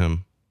it's up to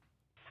him.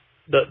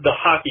 The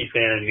hockey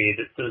fan in me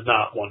does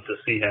not want to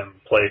see him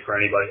play for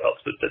anybody else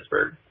but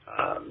Pittsburgh.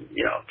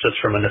 Just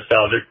from a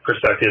nostalgic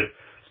perspective,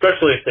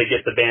 especially if they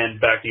get the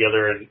band back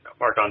together and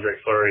Marc-Andre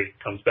Fleury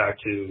comes back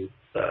to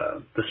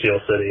the Steel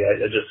City.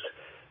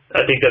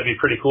 I think that'd be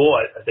pretty cool.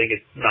 I think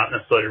it's not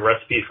necessarily a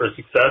recipe for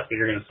success, but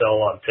you're going to sell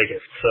a lot of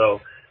tickets. So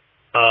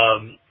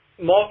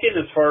Malkin,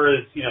 as far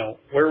as,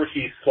 where would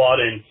he slot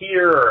in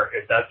here, or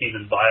if that's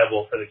even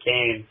viable for the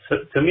Canes,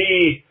 to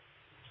me,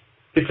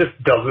 it just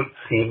doesn't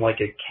seem like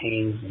a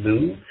Canes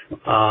move.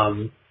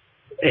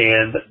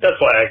 And that's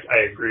why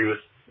I agree with,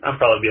 I'll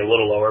probably be a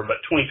little lower, but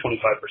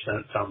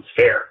 20-25% sounds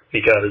fair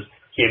because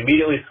he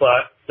immediately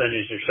slots in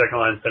as your second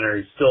line center.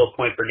 He's still a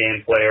point per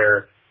game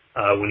player.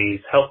 When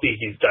he's healthy,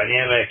 he's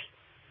dynamic.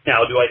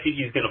 Now, do I think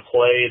he's going to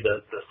play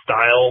the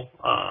style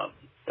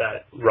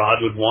that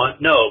Rod would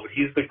want? No, but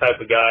he's the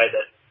type of guy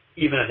that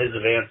even at his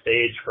advanced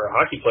age for a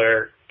hockey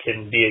player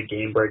can be a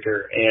game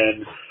breaker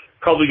and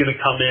probably going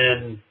to come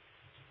in.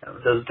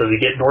 Does he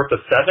get north of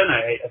 7?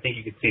 I think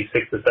you could see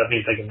 6 to 7.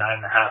 He's thinking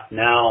 9.5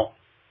 now.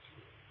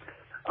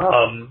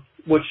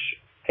 Which,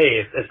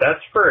 hey, if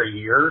that's for a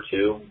year or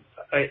two,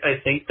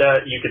 I think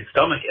that you could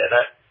stomach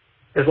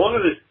it. As long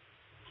as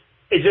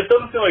it just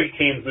doesn't feel like a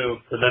Canes move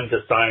for them to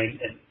sign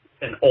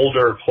an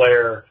older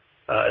player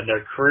in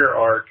their career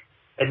arc,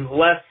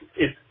 unless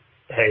it's,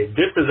 hey,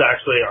 this is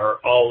actually our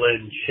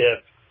all-in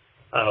chip.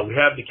 We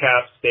have the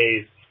cap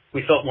space.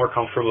 We felt more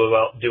comfortable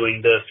about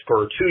doing this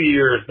for 2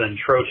 years than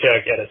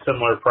Trocheck at a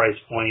similar price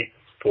point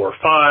for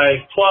 5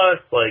 plus.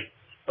 Like,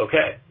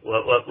 okay,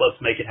 let's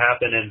make it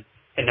happen.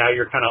 And now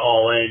you're kind of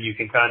all in. You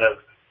can kind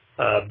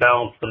of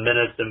balance the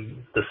minutes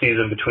in the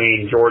season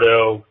between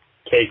Jordo,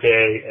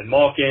 KK, and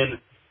Malkin.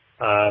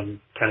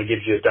 Kind of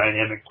gives you a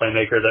dynamic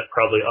playmaker that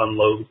probably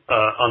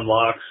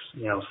unlocks,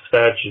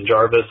 Svetch and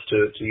Jarvis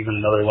to even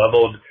another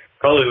level.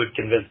 Probably would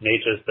convince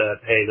Natchez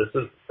that, hey,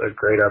 this is a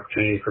great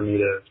opportunity for me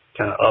to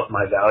kind of up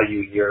my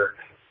value here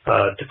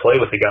to play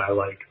with a guy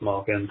like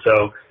Malkin.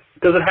 So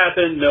does it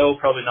happen? No,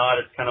 probably not.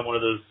 It's kind of one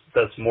of those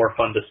that's more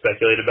fun to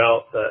speculate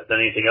about than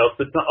anything else.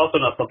 It's also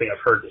not something I've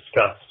heard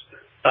discussed.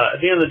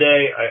 At the end of the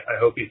day, I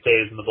hope he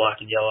stays in the black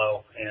and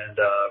yellow,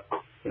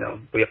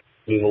 and we have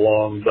to move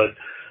along. But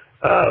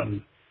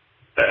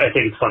I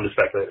think it's fun to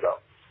speculate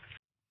about.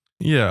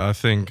 Yeah, I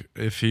think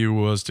if he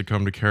was to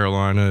come to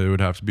Carolina, it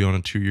would have to be on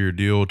a 2-year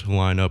deal to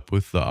line up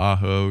with the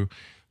Aho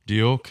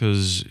deal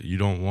because you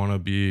don't want to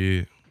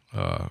be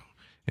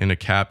in a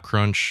cap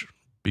crunch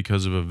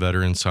because of a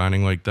veteran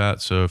signing like that.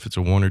 So if it's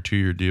a 1 or 2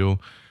 year deal,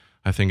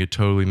 I think it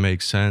totally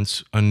makes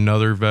sense.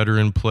 Another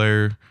veteran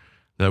player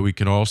that we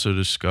can also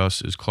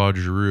discuss is Claude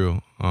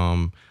Giroux.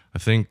 I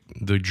think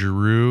the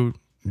Giroux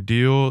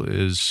deal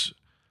is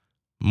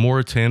more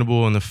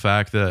attainable in the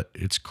fact that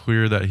it's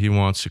clear that he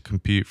wants to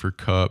compete for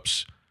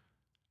cups,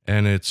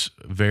 and it's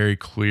very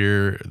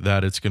clear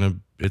that it's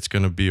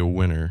gonna be a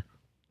winner.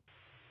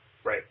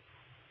 Right.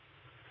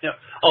 Yeah.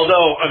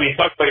 Although,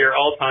 talk about your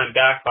all-time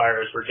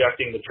backfires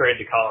rejecting the trade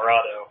to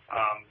Colorado.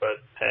 But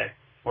hey,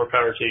 more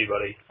power to you,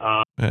 buddy.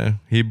 Yeah,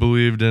 he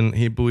believed in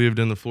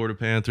the Florida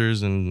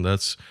Panthers, and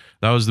that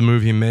was the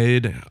move he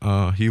made.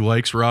 He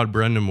likes Rod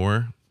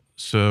Brind'Amour,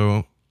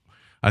 so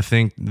I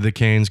think the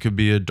Canes could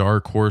be a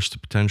dark horse to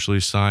potentially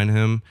sign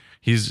him.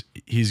 He's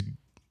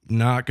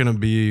not going to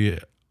be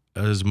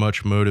as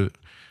much motive.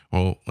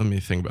 Well, let me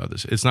think about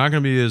this. It's not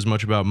going to be as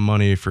much about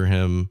money for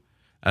him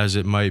as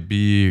it might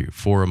be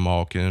for a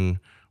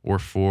Malkin or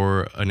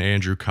for an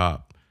Andrew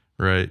Kopp,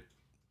 right?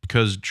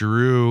 Because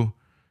Giroux,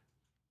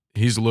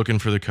 he's looking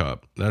for the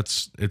cup.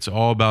 It's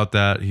all about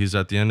that. He's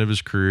at the end of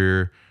his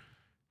career.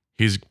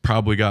 He's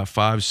probably got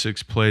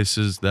 5-6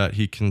 places that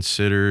he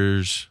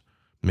considers,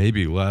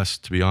 maybe less,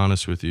 to be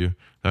honest with you,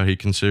 that he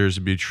considers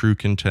to be true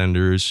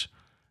contenders,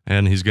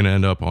 and he's going to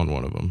end up on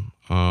one of them.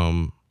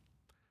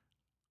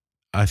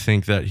 I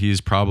think that he's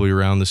probably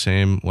around the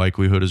same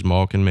likelihood as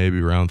Malkin, maybe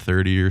around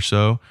 30 or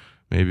so,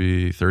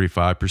 maybe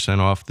 35%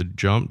 off the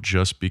jump,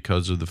 just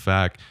because of the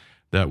fact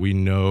that we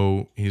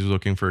know he's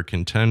looking for a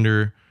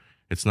contender.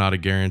 It's not a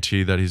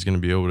guarantee that he's going to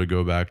be able to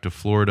go back to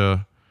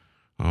Florida.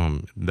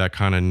 That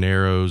kind of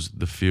narrows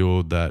the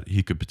field that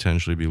he could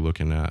potentially be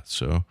looking at.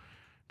 So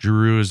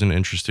Giroux is an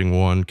interesting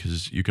one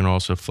because you can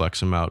also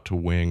flex him out to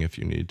wing if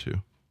you need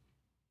to.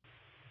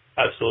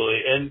 Absolutely.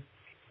 And,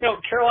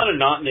 Carolina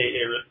not in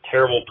a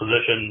terrible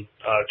position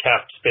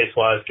cap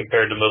space-wise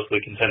compared to most of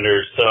the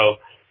contenders. So,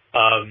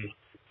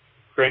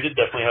 granted,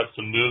 definitely have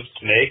some moves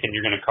to make, and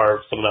you're going to carve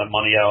some of that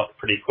money out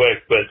pretty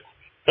quick. But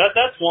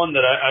that's one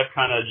that I've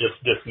kind of just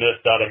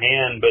dismissed out of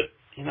hand. But,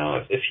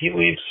 if he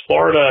leaves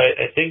Florida,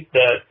 I think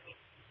that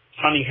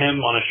signing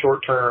him on a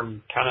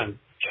short-term kind of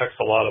checks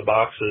a lot of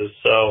boxes.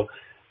 So,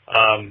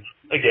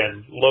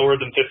 again, lower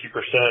than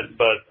 50%,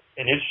 but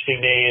an interesting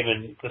name,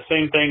 and the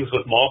same things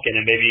with Malkin,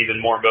 and maybe even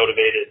more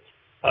motivated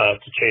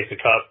to chase a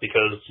cup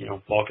because,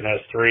 Malkin has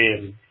 3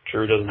 and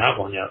Drew doesn't have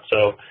one yet.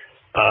 So,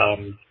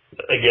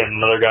 again,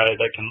 another guy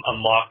that can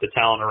unlock the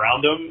talent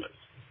around him.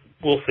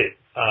 We'll see.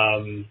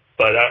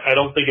 But I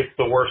don't think it's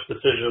the worst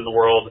decision in the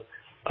world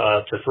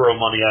to throw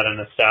money at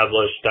an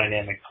established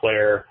dynamic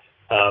player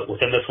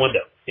within this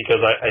window, because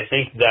I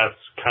think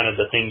that's kind of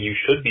the thing you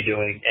should be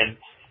doing. And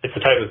it's the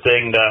type of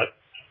thing that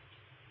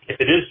if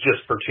it is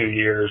just for 2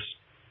 years,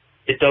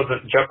 it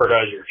doesn't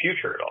jeopardize your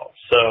future at all.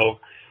 So,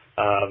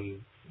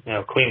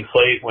 clean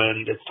slate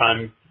when it's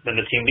time, then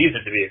the team needs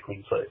it to be a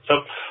clean slate.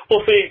 So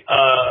we'll see.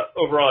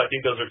 Overall, I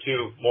think those are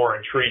 2 more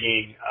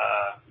intriguing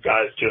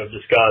guys to have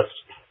discussed.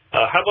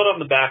 How about on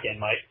the back end,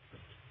 Mike?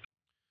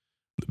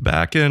 The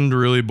back end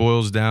really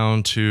boils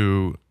down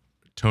to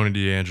Tony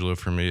DeAngelo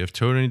for me. If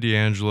Tony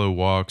DeAngelo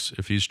walks,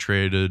 if he's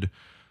traded,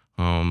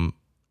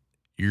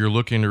 you're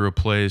looking to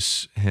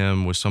replace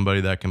him with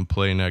somebody that can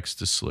play next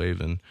to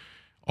Slavin.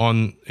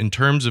 In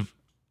terms of,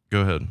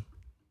 go ahead.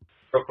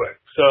 Real quick.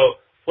 So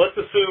let's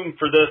assume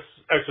for this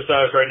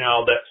exercise right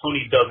now that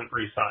Tony doesn't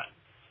resign.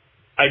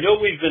 I know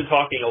we've been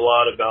talking a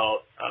lot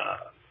about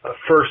a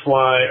first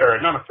line, or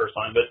not a first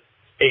line, but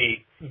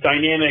a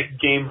dynamic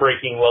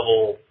game-breaking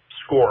level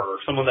scorer,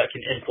 someone that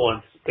can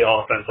influence the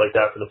offense like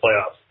that for the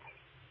playoffs.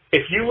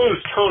 If you lose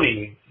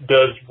Tony,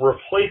 does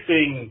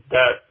replacing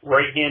that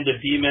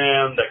right-handed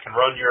D-man that can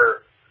run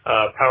your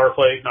power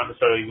play, not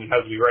necessarily even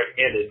have to be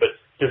right-handed, but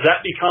does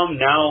that become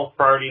now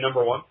priority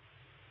number one?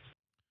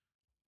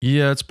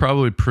 Yeah, it's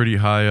probably pretty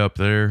high up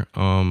there.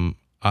 I'm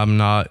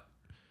not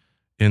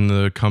in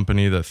the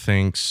company that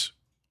thinks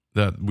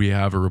that we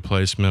have a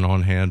replacement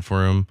on hand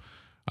for him.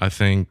 I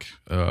think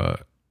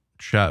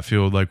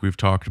Chatfield, like we've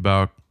talked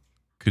about,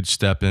 could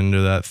step into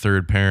that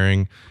third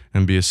pairing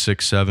and be a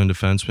 6'7"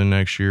 defenseman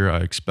next year. I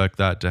expect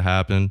that to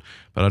happen,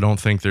 but I don't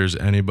think there's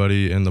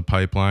anybody in the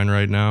pipeline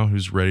right now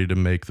who's ready to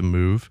make the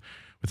move.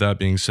 With that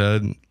being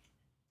said,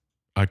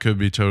 I could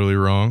be totally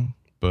wrong,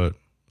 but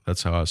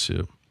that's how I see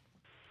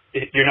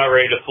it. You're not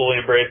ready to fully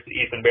embrace the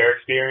Ethan Bear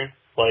experience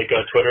like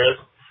Twitter is?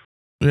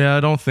 Yeah, I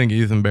don't think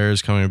Ethan Bear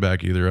is coming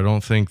back either. I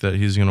don't think that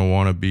he's going to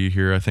want to be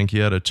here. I think he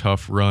had a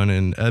tough run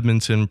in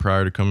Edmonton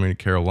prior to coming to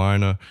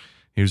Carolina.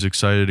 He was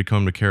excited to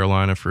come to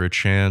Carolina for a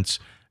chance,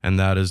 and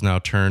that is now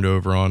turned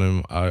over on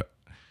him.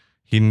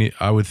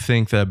 I would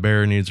think that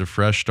Bear needs a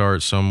fresh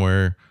start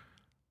somewhere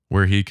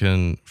where he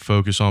can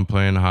focus on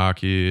playing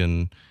hockey,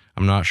 and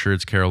I'm not sure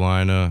it's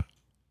Carolina.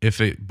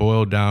 If it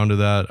boiled down to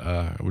that,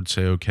 I would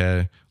say,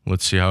 okay,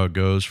 let's see how it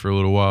goes for a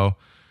little while.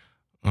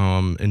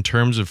 In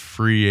terms of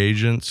free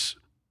agents,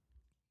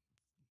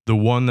 the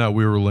one that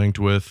we were linked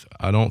with,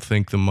 I don't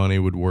think the money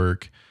would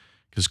work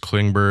because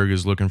Klingberg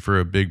is looking for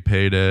a big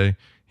payday.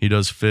 He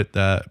does fit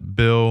that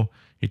bill.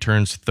 He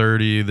turns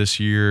 30 this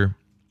year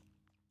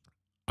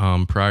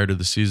prior to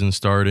the season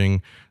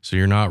starting, so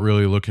you're not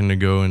really looking to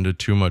go into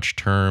too much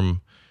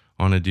term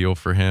on a deal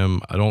for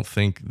him. I don't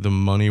think the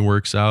money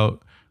works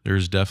out.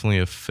 There's definitely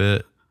a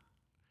fit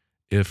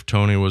if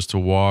Tony was to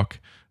walk.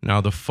 Now,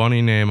 the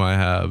funny name I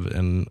have,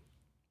 and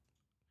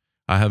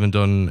I haven't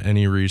done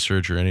any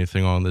research or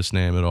anything on this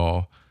name at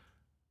all,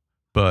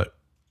 but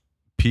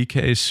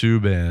PK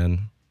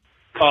Subban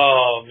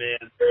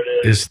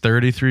is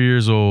 33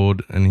 years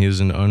old, and he is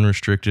an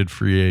unrestricted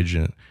free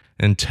agent.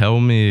 And tell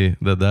me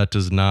that that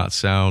does not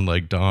sound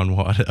like Don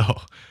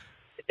Waddell.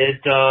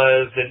 It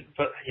does,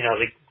 but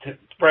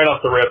right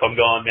off the rip, I'm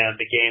going, man,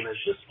 the game has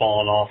just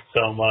fallen off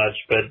so much.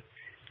 But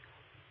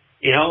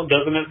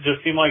doesn't it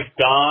just seem like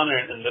Don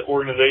and the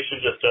organization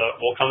just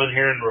will come in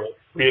here and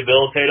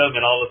rehabilitate him,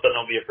 and all of a sudden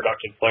he'll be a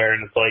productive player?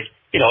 And it's like,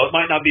 it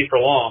might not be for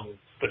long,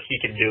 but he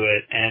can do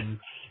it. And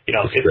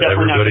it's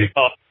definitely not going to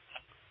cost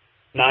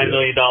 $9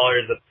 million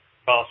that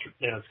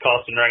it's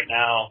costing right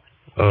now.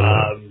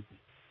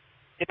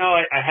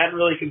 I hadn't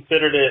really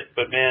considered it,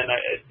 but man,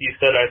 you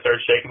said, I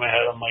started shaking my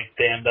head. I'm like,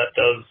 damn, that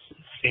does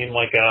seem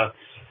like a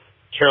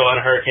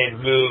Carolina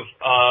Hurricanes move.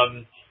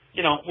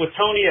 With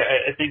Tony,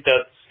 I think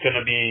that's going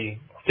to be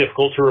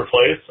difficult to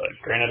replace.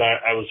 Granted,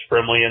 I was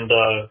firmly in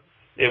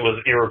it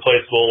was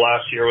irreplaceable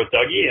last year with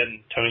Dougie,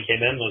 and Tony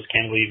came in and was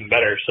candidly even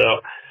better.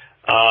 So,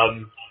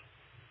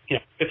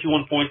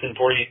 51 points in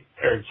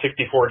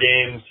 64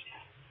 games.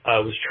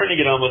 Was trying to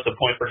get almost a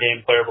point per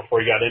game player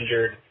before he got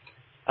injured.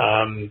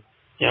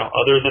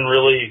 Other than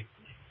really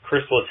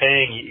Chris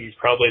Letang, he's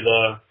probably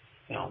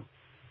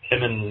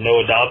him and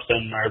Noah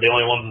Dobson are the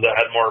only ones that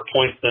had more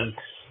points than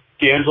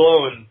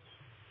DeAngelo, and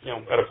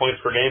at a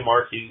points per game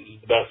mark, he's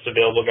the best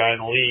available guy in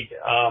the league.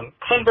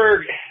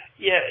 Klingberg,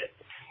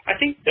 I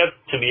think that,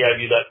 to me, I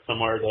view that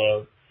similar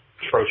to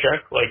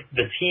Trocheck. Like,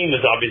 the team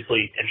is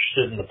obviously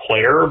interested in the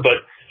player,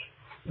 but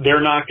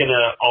they're not going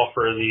to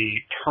offer the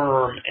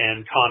term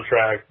and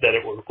contract that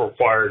it would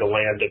require to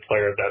land a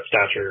player of that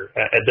stature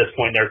at this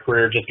point in their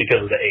career just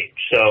because of the age.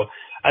 So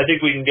I think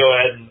we can go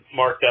ahead and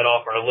mark that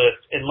off our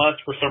list, unless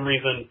for some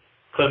reason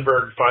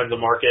Klingberg finds a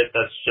market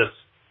that's just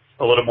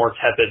a little more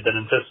tepid than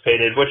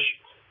anticipated, which,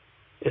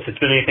 if it's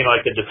been anything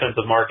like the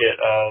defensive market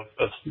of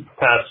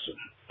past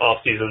off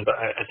seasons,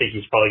 I think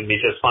he's probably going to be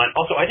just fine.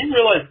 Also, I didn't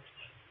realize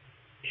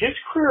his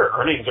career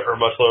earnings are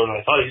much lower than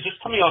I thought. He's just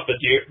coming off a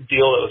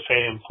deal that was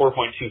paying him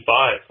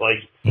 4.25.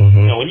 Like,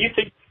 when you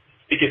think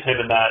of him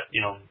in that 6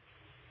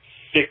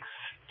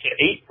 to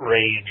 8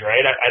 range,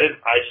 right?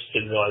 I just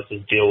didn't realize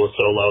his deal was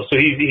so low.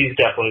 So he's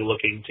definitely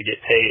looking to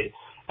get paid.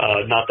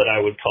 Not that I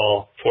would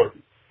call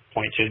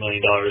 $4.2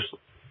 million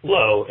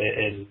low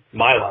in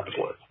my line of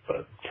work,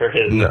 but for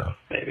his, no,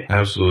 maybe.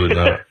 Absolutely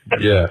not.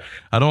 Yeah,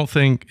 I don't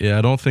think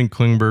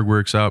Klingberg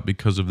works out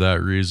because of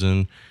that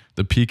reason.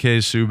 The PK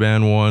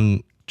Subban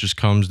one just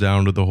comes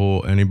down to the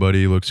whole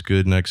anybody looks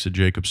good next to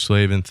Jacob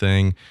Slavin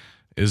thing.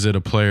 Is it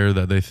a player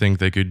that they think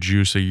they could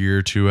juice a year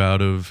or two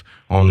out of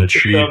on the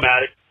cheap?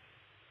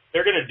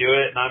 They're going to do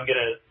it, and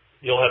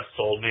you'll have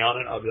sold me on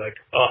it. I'll be like,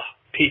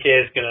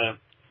 PK is going to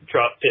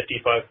drop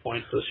 55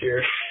 points this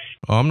year.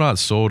 Oh, I'm not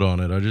sold on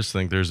it. I just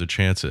think there's a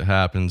chance it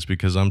happens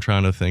because I'm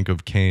trying to think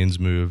of Kane's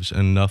moves,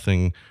 and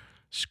nothing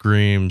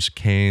screams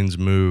Kane's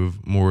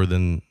move more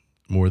than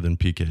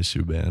PK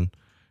Subban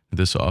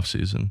this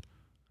offseason.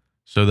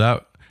 So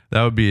that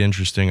would be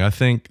interesting. I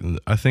think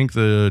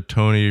the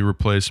Tony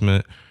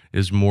replacement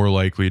is more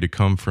likely to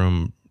come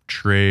from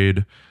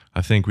trade.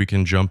 I think we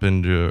can jump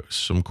into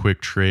some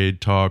quick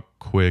trade talk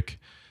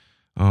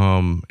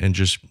and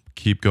just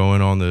keep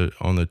going on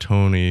the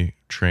Tony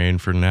train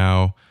for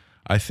now.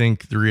 I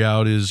think the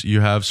reality is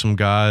you have some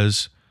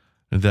guys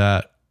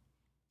that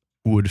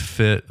would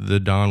fit the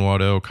Don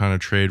Waddell kind of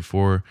trade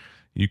for.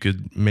 You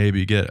could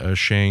maybe get a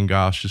Shane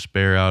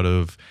Gostisbehere out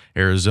of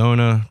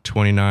Arizona,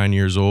 29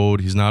 years old.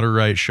 He's not a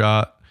right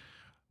shot,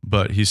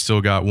 but he's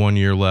still got 1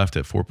 year left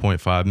at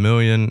 $4.5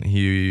 million.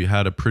 He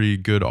had a pretty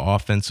good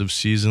offensive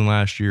season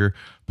last year,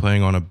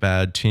 playing on a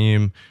bad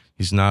team.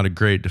 He's not a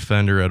great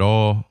defender at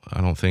all. I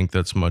don't think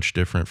that's much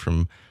different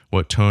from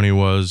what Tony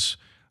was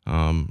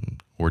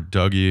or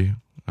Dougie.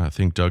 I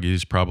think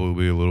Dougie's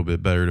probably a little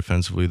bit better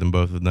defensively than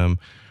both of them.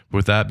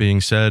 With that being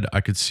said,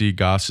 I could see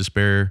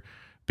Gostisbehere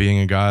being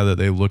a guy that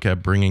they look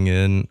at bringing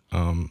in.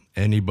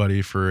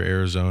 Anybody for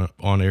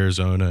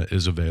Arizona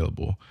is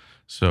available.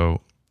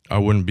 So I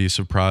wouldn't be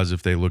surprised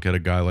if they look at a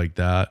guy like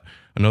that.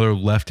 Another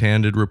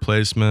left-handed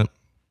replacement,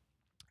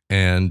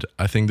 and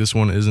I think this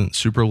one isn't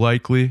super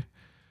likely,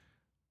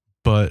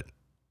 but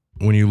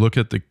when you look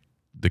at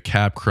the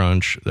cap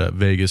crunch that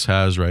Vegas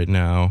has right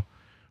now,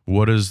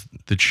 what is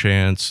the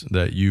chance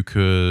that you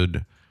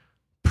could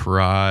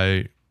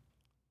pry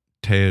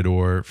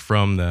Theodore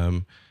from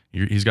them?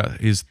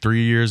 He's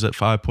 3 years at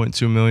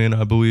 $5.2 million,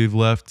 I believe,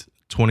 left.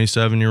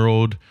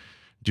 27-year-old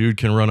dude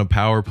can run a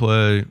power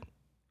play.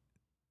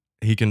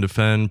 He can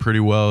defend pretty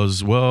well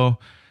as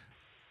well.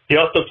 He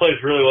also plays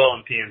really well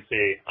in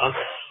PNC.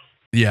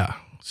 Yeah.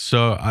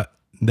 So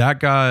that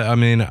guy, I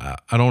mean,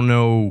 I don't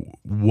know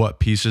what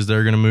pieces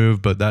they're going to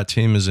move, but that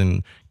team is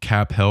in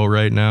cap hell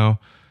right now.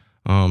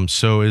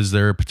 So is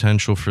there a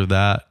potential for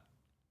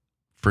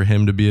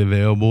him to be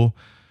available?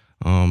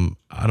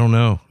 I don't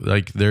know.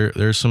 Like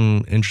there's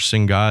some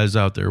interesting guys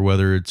out there,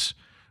 whether it's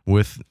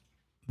with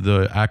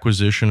the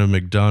acquisition of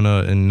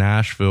McDonough in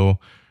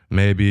Nashville,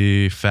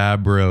 maybe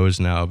Fabro is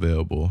now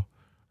available,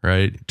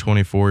 right?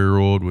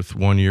 24-year-old with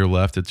 1 year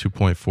left at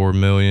 $2.4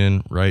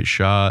 million, right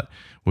shot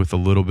with a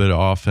little bit of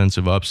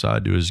offensive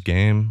upside to his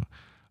game.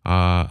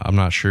 I'm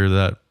not sure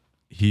that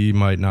he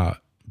might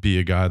not be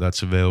a guy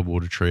that's available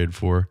to trade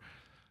for.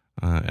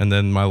 And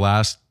then my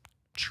last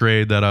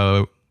trade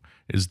that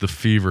is the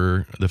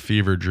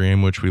fever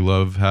dream, which we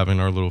love having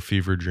our little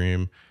fever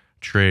dream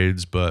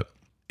trades. But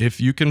if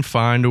you can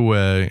find a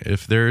way,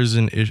 if there is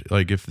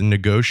if the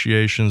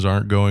negotiations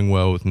aren't going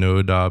well with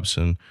Noah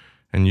Dobson,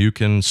 and you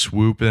can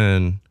swoop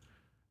in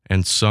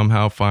and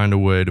somehow find a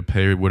way to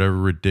pay whatever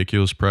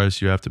ridiculous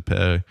price you have to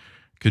pay,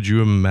 could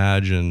you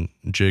imagine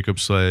Jacob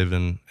Slave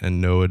and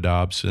Noah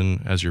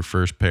Dobson as your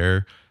first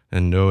pair,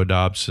 and Noah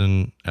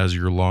Dobson as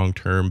your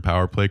long-term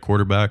power play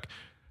quarterback,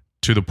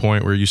 to the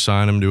point where you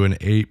sign him to an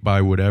 8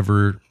 by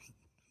whatever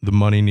the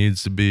money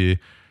needs to be?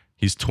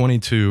 He's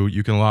 22.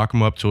 You can lock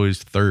him up till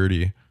he's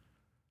 30.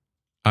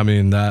 I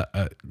mean,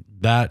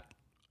 that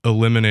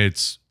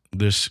eliminates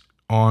this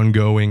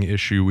ongoing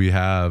issue we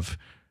have,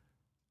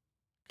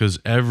 because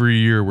every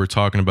year we're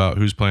talking about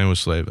who's playing with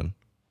Slavin.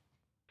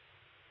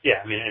 Yeah,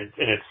 I mean, and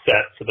it's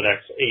set for the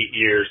next 8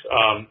 years.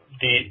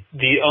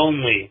 The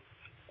only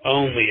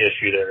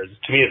issue there is,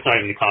 to me, it's not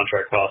even the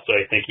contract cost. So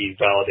I think he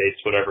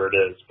validates whatever it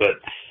is.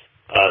 But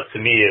to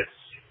me,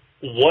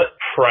 it's what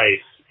price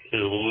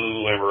is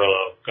Lou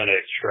Lamoriello going to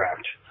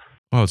extract?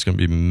 Oh, it's going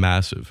to be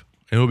massive.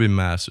 It will be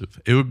massive.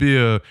 It would be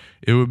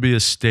a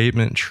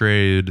statement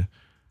trade.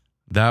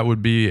 That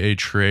would be a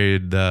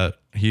trade that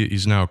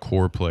he's now a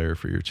core player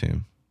for your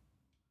team.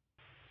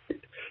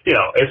 You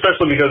know,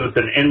 especially because it's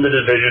an in the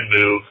division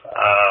move,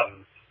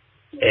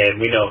 and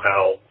we know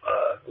how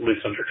at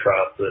least under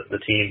Trop, the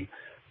team,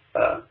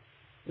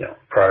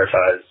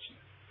 prioritize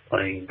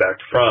playing back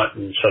to front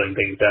and shutting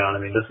things down. I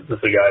mean, this is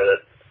a guy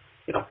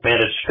that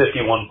managed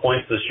 51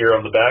 points this year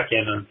on the back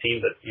end on a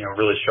team that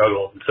really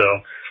struggled. And so,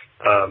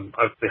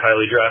 obviously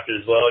highly drafted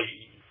as well.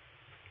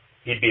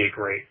 He'd be a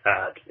great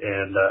add,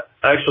 and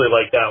I actually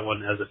like that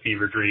one as a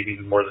fever dream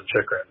even more than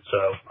Chikrin.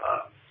 So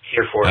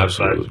here for it.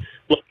 Absolutely.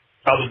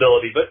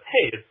 Probability, but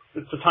hey,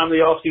 it's the time of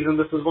the off season.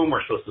 This is when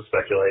we're supposed to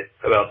speculate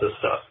about this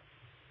stuff.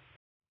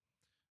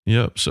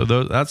 Yep. So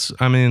that's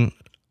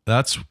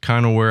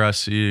kind of where I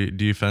see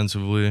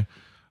defensively.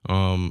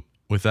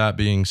 With that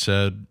being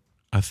said,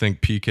 I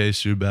think PK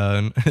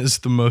Subban is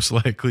the most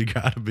likely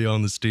guy to be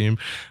on this team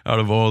out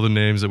of all the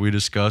names that we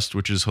discussed,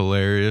 which is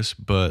hilarious.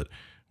 But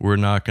we're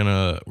not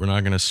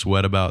gonna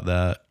sweat about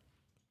that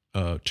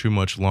too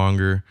much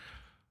longer.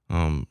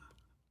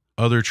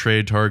 Other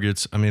trade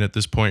targets, I mean, at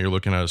this point, you're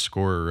looking at a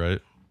scorer, right?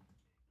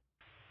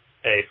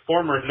 A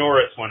former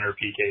Norris winner,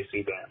 PK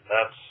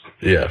Subban.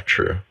 Yeah,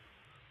 true.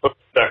 Put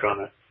back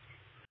on it.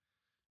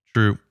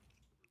 True.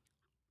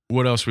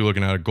 What else are we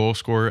looking at? A goal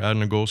scorer,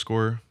 adding a goal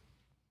scorer?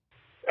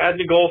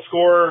 adding a goal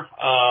scorer,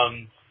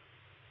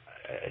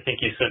 I think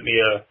you sent me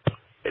an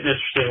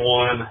interesting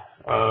one.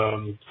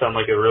 Sound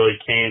like a really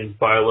Kane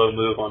buy low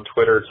move on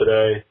Twitter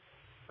today.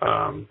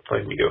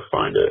 Let me go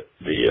find it.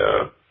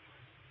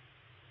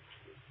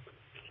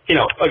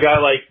 A guy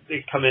like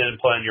they come in and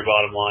play on your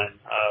bottom line,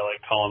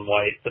 like Colin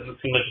White, doesn't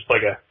seem like just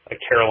like a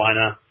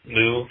Carolina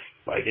move.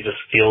 Like it just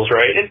feels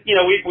right. And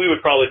we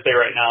would probably say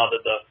right now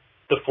that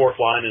the fourth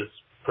line is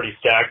pretty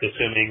stacked,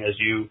 assuming as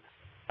you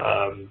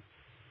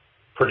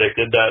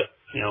predicted that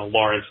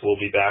Lawrence will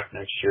be back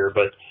next year.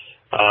 But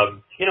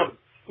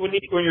when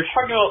you're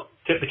talking about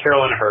the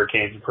Carolina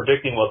Hurricanes and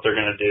predicting what they're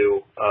going to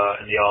do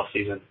in the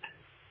offseason,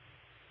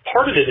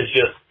 part of it is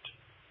just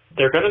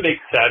they're going to make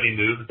savvy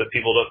moves that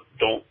people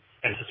don't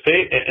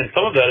anticipate, and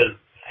some of that is,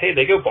 hey,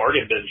 they go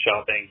bargain bin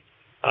shopping.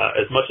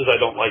 As much as I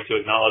don't like to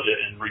acknowledge it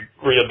and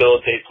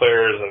rehabilitate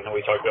players, I know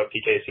we talked about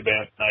PK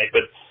Subban tonight,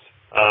 but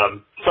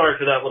sorry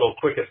for that little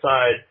quick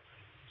aside.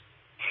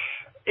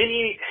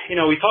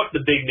 We talked the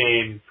big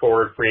name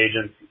forward free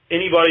agents.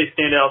 Anybody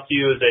stand out to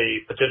you as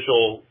a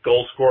potential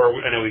goal scorer?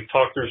 I know we've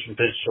talked through some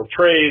potential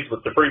trades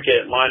with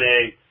DeBrincat,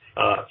 Line.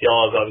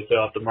 Fiala is obviously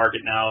off the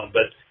market now,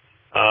 but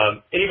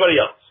anybody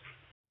else?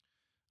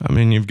 I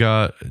mean, you've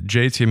got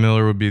JT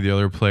Miller would be the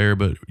other player,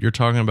 but you're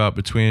talking about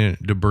between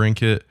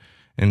DeBrincat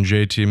and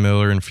JT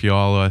Miller and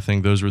Fiala. I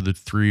think those were the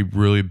three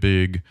really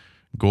big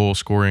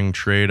goal-scoring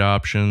trade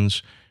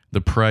options. The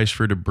price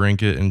for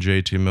DeBrincat and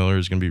JT Miller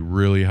is going to be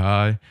really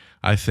high.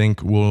 I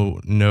think we'll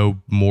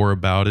know more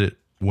about it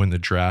when the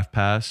draft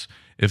pass.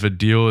 If a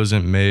deal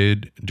isn't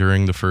made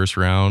during the first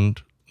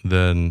round,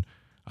 then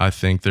I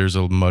think there's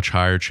a much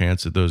higher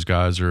chance that those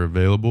guys are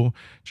available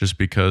just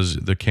because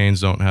the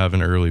Canes don't have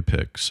an early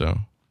pick. So,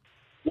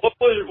 what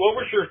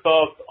was your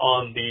thoughts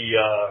on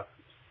the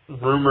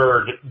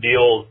rumored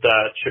deals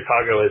that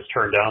Chicago has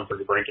turned down for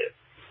DeBrincat?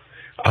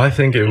 I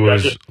think it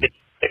was just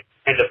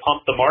and to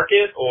pump the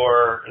market,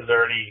 or is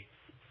there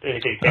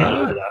anything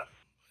tangible to that?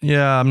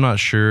 Yeah, I'm not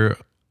sure.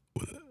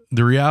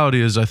 The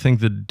reality is, I think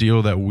the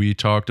deal that we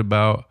talked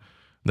about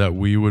that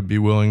we would be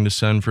willing to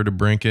send for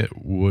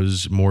DeBrincat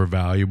was more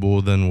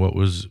valuable than what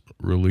was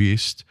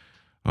released.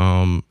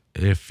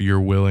 If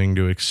you're willing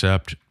to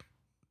accept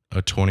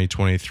a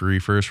 2023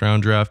 first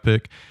round draft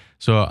pick.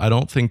 So I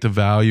don't think the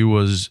value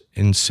was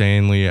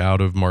insanely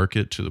out of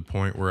market to the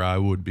point where I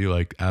would be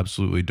like,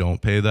 absolutely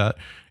don't pay that.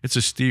 It's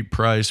a steep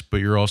price, but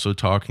you're also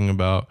talking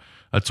about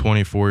a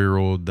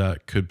 24-year-old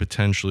that could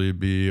potentially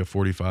be a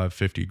 45,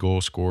 50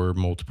 goal scorer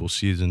multiple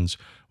seasons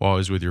while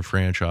he's with your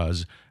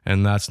franchise.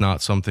 And that's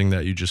not something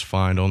that you just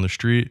find on the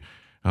street.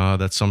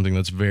 That's something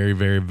that's very,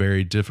 very,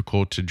 very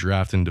difficult to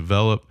draft and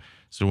develop.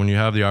 So when you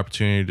have the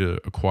opportunity to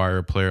acquire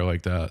a player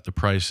like that, the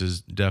price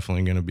is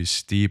definitely going to be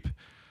steep.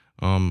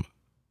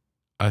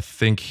 I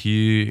think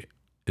he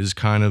is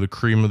kind of the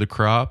cream of the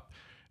crop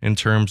in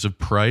terms of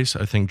price.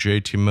 I think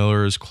JT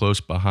Miller is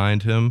close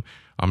behind him.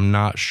 I'm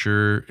not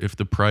sure if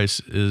the price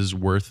is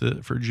worth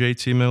it for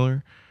JT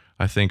Miller.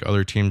 I think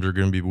other teams are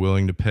going to be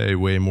willing to pay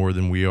way more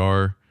than we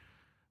are.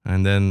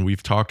 And then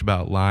we've talked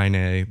about Line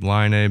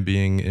A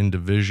being in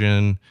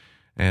division,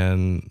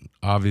 and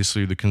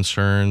obviously the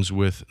concerns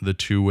with the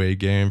two-way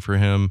game for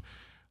him.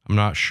 I'm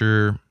not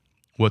sure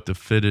what the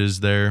fit is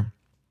there,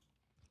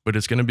 but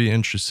it's going to be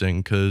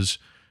interesting because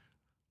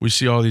we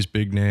see all these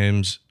big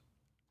names,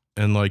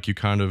 and like you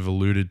kind of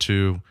alluded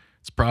to,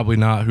 it's probably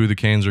not who the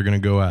Canes are going to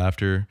go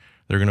after.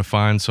 They're going to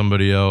find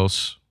somebody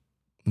else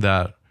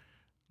that,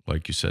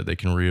 like you said, they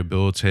can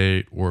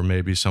rehabilitate, or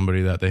maybe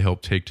somebody that they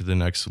help take to the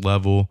next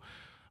level.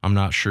 I'm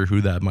not sure who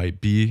that might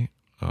be,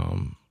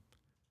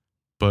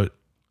 but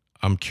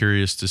I'm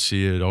curious to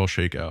see it all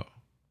shake out.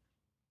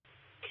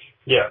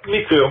 Yeah,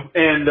 me too.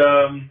 And,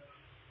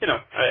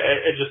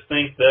 I just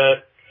think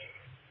that,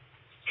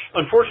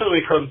 unfortunately,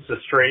 when it comes to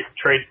straight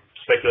trade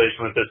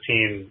speculation with this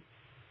team,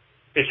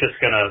 it's just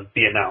going to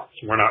be announced.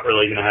 We're not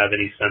really going to have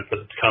any sense that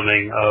it's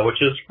coming,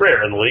 which is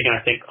rare in the league, and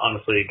I think,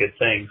 honestly, a good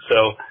thing.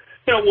 So,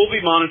 we'll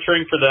be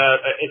monitoring for that.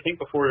 I think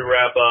before we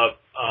wrap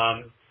up,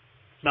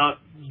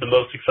 not the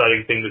most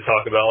exciting thing to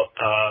talk about,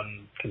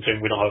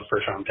 considering we don't have a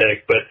first-round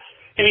pick, but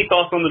any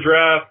thoughts on the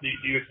draft? Do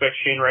you expect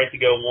Shane Wright to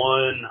go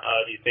one?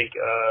 Do you think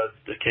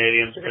the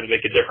Canadians are going to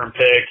make a different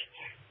pick?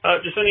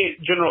 Just any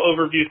general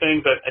overview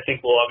things. I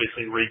think we'll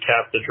obviously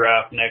recap the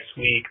draft next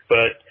week,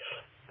 but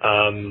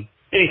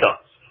any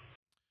thoughts?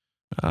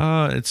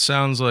 It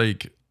sounds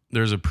like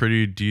there's a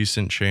pretty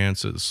decent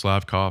chance that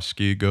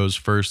Slavkovsky goes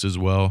first as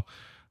well.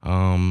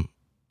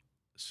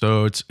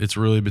 So it's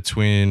really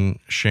between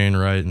Shane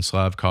Wright and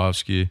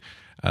Slavkovsky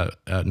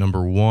at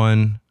number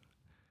one.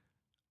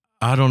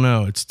 I don't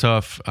know. It's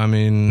tough. I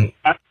mean,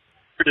 I'm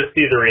here to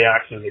see the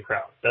reaction of the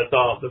crowd. That's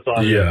all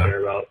I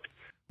care about.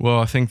 Well,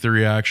 I think the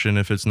reaction,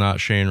 if it's not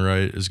Shane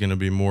Wright, is going to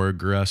be more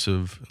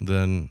aggressive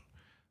than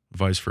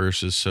vice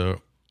versa.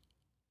 So,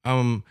 I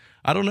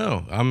don't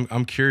know.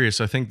 I'm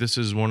curious. I think this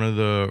is one of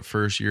the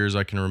first years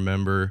I can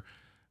remember,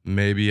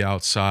 maybe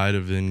outside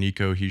of the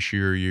Nico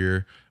Hischier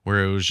year,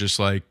 where it was just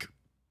like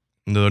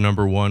the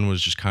number one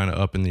was just kind of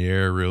up in the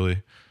air,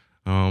 really.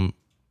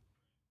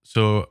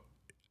 So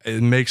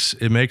it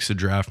makes the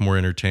draft more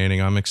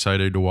entertaining. I'm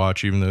excited to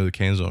watch, even though the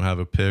Canes don't have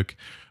a pick.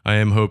 I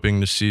am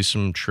hoping to see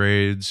some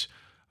trades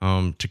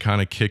to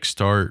kind of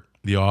kickstart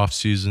the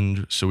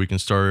offseason so we can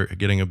start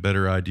getting a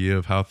better idea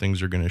of how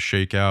things are going to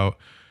shake out.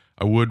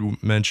 I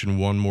would mention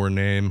one more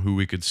name who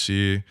we could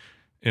see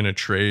in a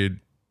trade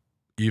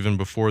even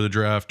before the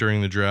draft,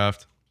 during the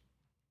draft.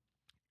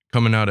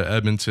 Coming out of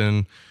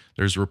Edmonton,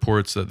 there's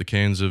reports that the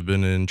Canes have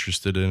been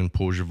interested in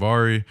Paul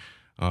Javari.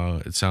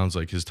 It sounds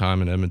like his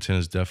time in Edmonton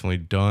is definitely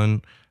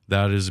done.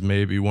 That is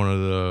maybe one of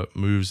the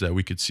moves that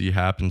we could see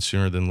happen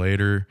sooner than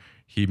later.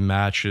 He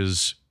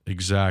matches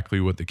exactly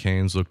what the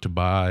Canes look to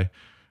buy.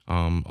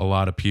 A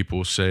lot of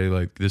people say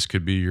like this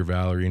could be your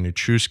Valerie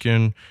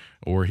Nichushkin,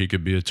 or he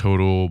could be a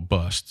total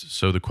bust.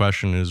 So the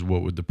question is,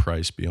 what would the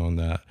price be on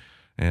that,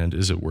 and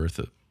is it worth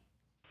it?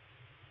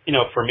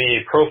 For me,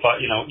 profile.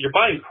 You're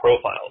buying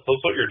profiles.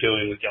 That's what you're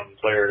doing with young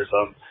players.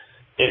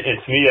 And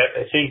to me,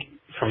 I think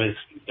from his,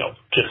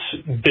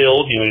 just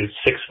build, he's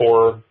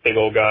 6'4", big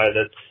old guy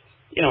that,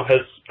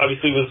 has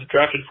obviously was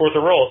drafted fourth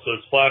overall, so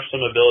has flashed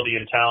some ability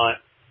and talent.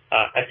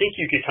 I think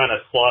you could kind of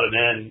slot him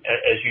in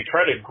as you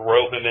try to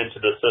grow him into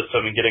the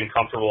system and get him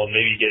comfortable and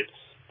maybe get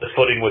the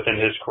footing within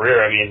his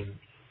career. I mean,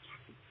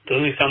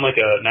 doesn't he sound like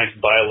a nice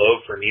buy low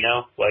for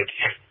Nino? Like,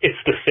 it's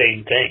the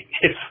same thing.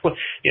 It's,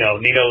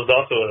 Nino was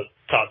also a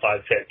top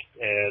 5 pick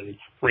and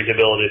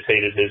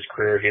rehabilitated his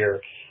career here.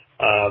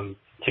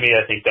 To me,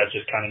 I think that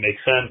just kind of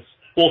makes sense.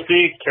 We'll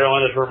see.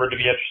 Carolina's rumored to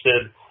be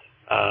interested.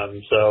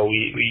 So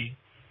we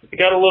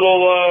got a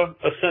little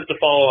a scent to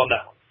follow on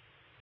that one.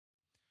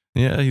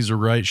 Yeah, he's a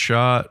right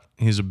shot.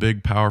 He's a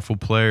big, powerful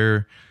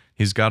player.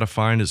 He's got to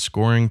find his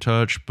scoring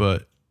touch,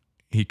 but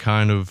he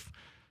kind of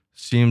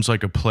seems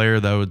like a player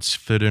that would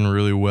fit in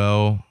really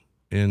well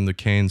in the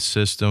Canes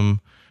system,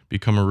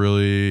 become a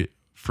really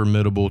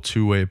formidable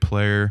two-way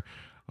player.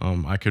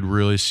 I could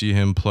really see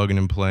him plugging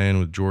and playing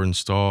with Jordan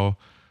Stahl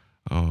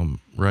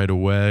right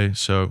away.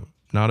 So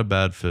not a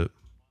bad fit.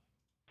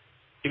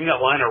 Even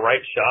that line of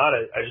right shot,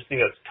 I just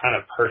think that's kind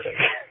of perfect,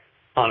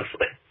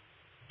 honestly.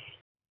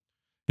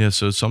 Yeah,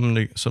 so it's something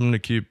to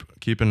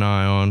keep an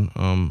eye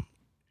on.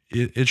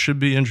 It should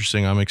be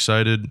interesting. I'm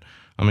excited.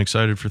 I'm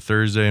excited for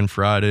Thursday and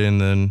Friday, and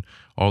then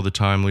all the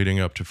time leading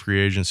up to free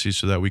agency,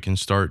 so that we can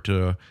start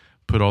to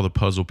put all the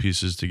puzzle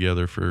pieces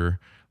together for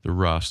the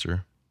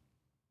roster.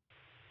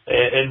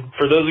 And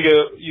for those of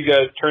you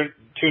guys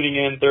tuning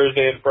in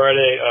Thursday and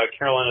Friday,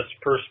 Carolina's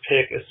first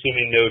pick,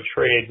 assuming no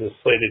trades, is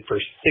slated for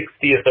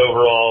 60th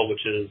overall,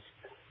 which is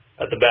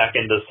at the back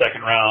end of the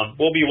second round.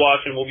 We'll be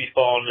watching. We'll be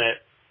following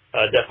it.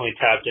 Definitely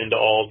tapped into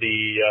all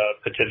the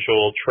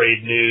potential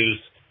trade news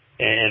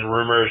and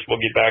rumors. We'll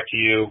get back to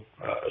you,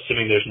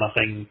 assuming there's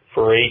nothing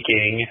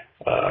breaking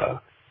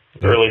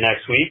early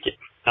next week. If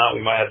not,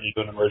 we might have to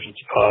do an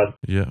emergency pod.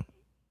 Yeah.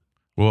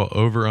 Well,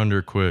 over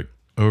under quick.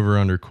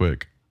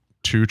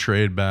 2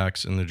 trade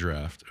backs in the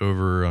draft.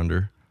 Over or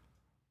under?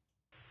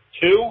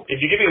 2?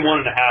 If you give me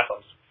 1.5,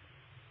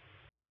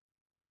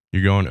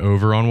 You going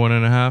over on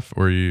 1.5,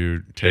 or are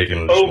you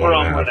taking over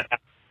on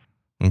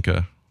 1.5? Okay,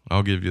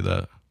 I'll give you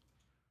that.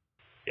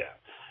 Yeah.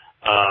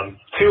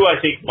 2,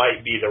 I think,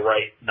 might be the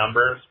right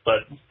numbers,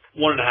 but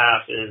 1.5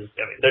 is.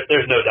 I mean,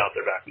 there's no doubt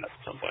they're backing up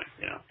at some point.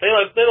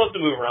 They love to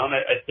move around.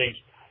 I think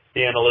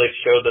the analytics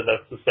show that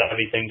that's the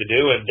savvy thing to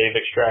do, and they've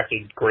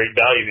extracted great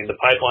value. I mean,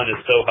 the pipeline is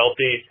so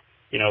healthy.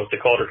 With the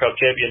Calder Cup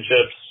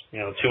championships,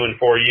 2 and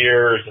 4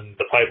 years, and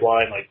the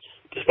pipeline, like,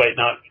 despite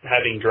not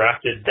having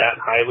drafted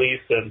that highly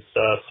since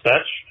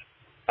Fetch,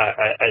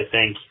 I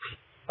think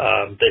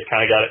they've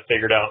kind of got it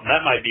figured out. And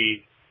that might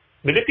be,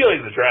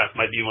 manipulating the draft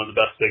might be one of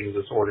the best things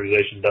this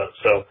organization does.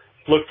 So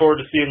look forward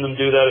to seeing them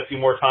do that a few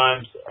more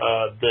times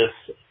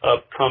this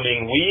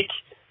upcoming week.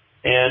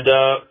 And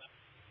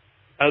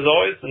as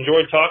always,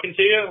 enjoyed talking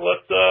to you.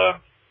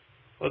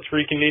 Let's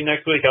reconvene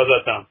next week. How's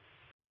that sound?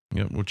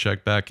 Yep, we'll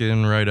check back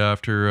in right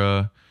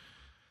after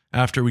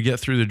we get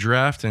through the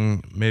draft,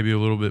 and maybe a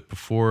little bit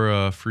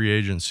before free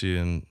agency,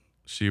 and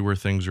see where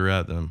things are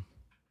at then.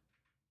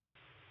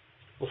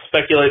 We'll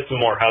speculate some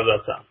more. How's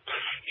that sound?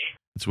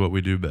 It's what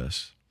we do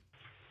best.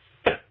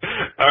 All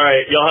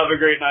right. Y'all have a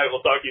great night.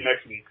 We'll talk to you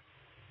next week.